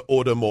on to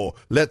order more.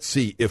 Let's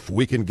see if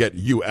we can get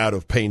you out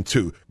of pain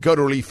too. Go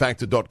to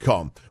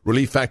ReliefFactor.com,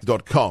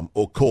 ReliefFactor.com,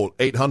 or call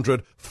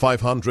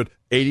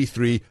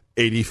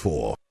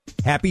 800-500-8384.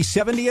 Happy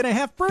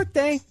 70-and-a-half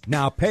birthday.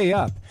 Now pay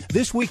up.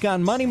 This week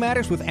on Money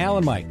Matters with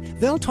Alan Mike,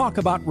 they'll talk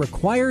about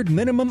required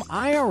minimum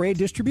IRA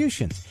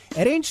distributions.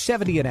 At age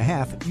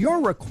 70-and-a-half,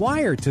 you're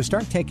required to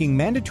start taking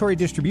mandatory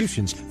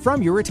distributions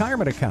from your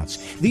retirement accounts.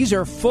 These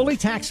are fully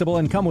taxable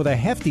and come with a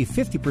hefty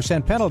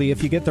 50% penalty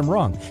if you get them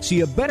wrong. So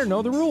you better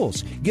know the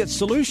rules. Get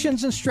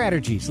solutions and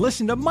strategies.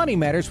 Listen to Money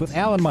Matters with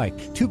Alan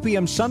Mike, 2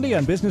 p.m. Sunday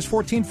on Business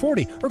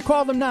 1440, or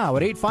call them now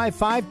at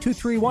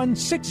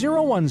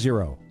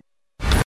 855-231-6010.